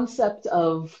 the concept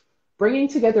of bringing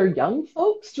together young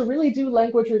folks to really do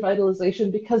language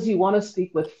revitalization because you want to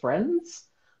speak with friends,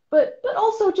 but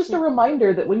also just a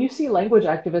reminder that when you see language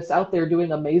activists out there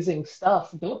doing amazing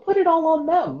stuff, don't put it all on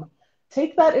them.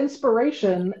 Take that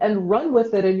inspiration and run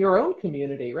with it in your own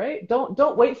community, right?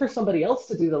 Don't wait for somebody else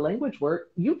to do the language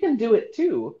work. You can do it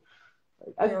too.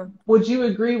 Yeah. Would you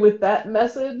agree with that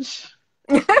message?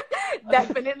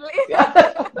 Definitely. Yeah.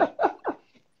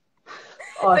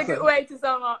 It's a good Awesome. way to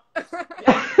sum up.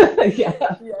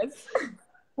 Yeah. Yes.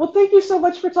 Well, thank you so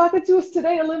much for talking to us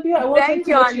today, Olympia. I won't take Thank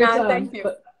too you, much of your Anna. time, Thank you.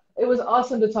 but it was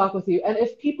awesome to talk with you. And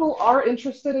if people are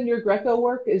interested in your Greco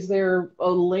work, is there a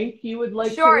link you would like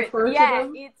to Sure. refer to Yeah,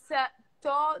 them? it's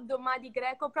To Domadi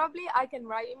Greco. Probably I can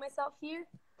write it myself here.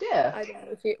 Yeah. I don't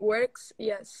know if it works.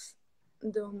 Yes.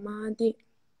 Domadi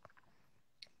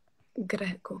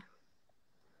Greco.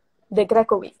 The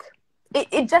Greco week.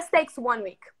 It just takes 1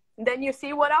 week. Then you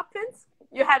see what happens.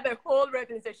 You have a whole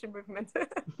revitalization movement.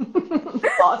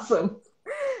 Awesome.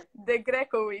 The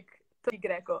Greco week. The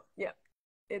Greco. Yeah.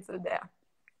 It's there.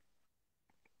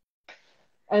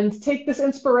 And take this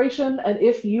inspiration, and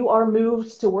if you are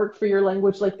moved to work for your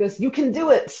language like this, you can do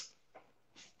it.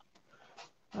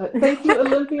 Thank you,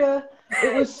 Olympia.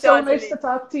 It was so nice to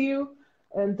talk to you,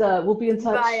 and we'll be in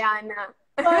touch. Bye, Anna.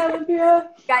 Bye, Olympia.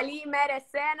 Kalimera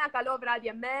Sena, Kalobra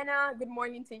Diamena. Good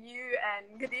morning to you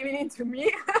and good evening to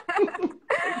me.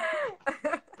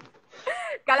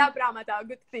 Kalabramata,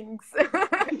 good things.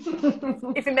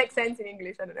 If it makes sense in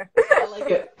English, I don't know. I like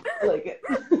it. I like it.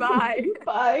 Bye.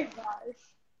 Bye. Bye.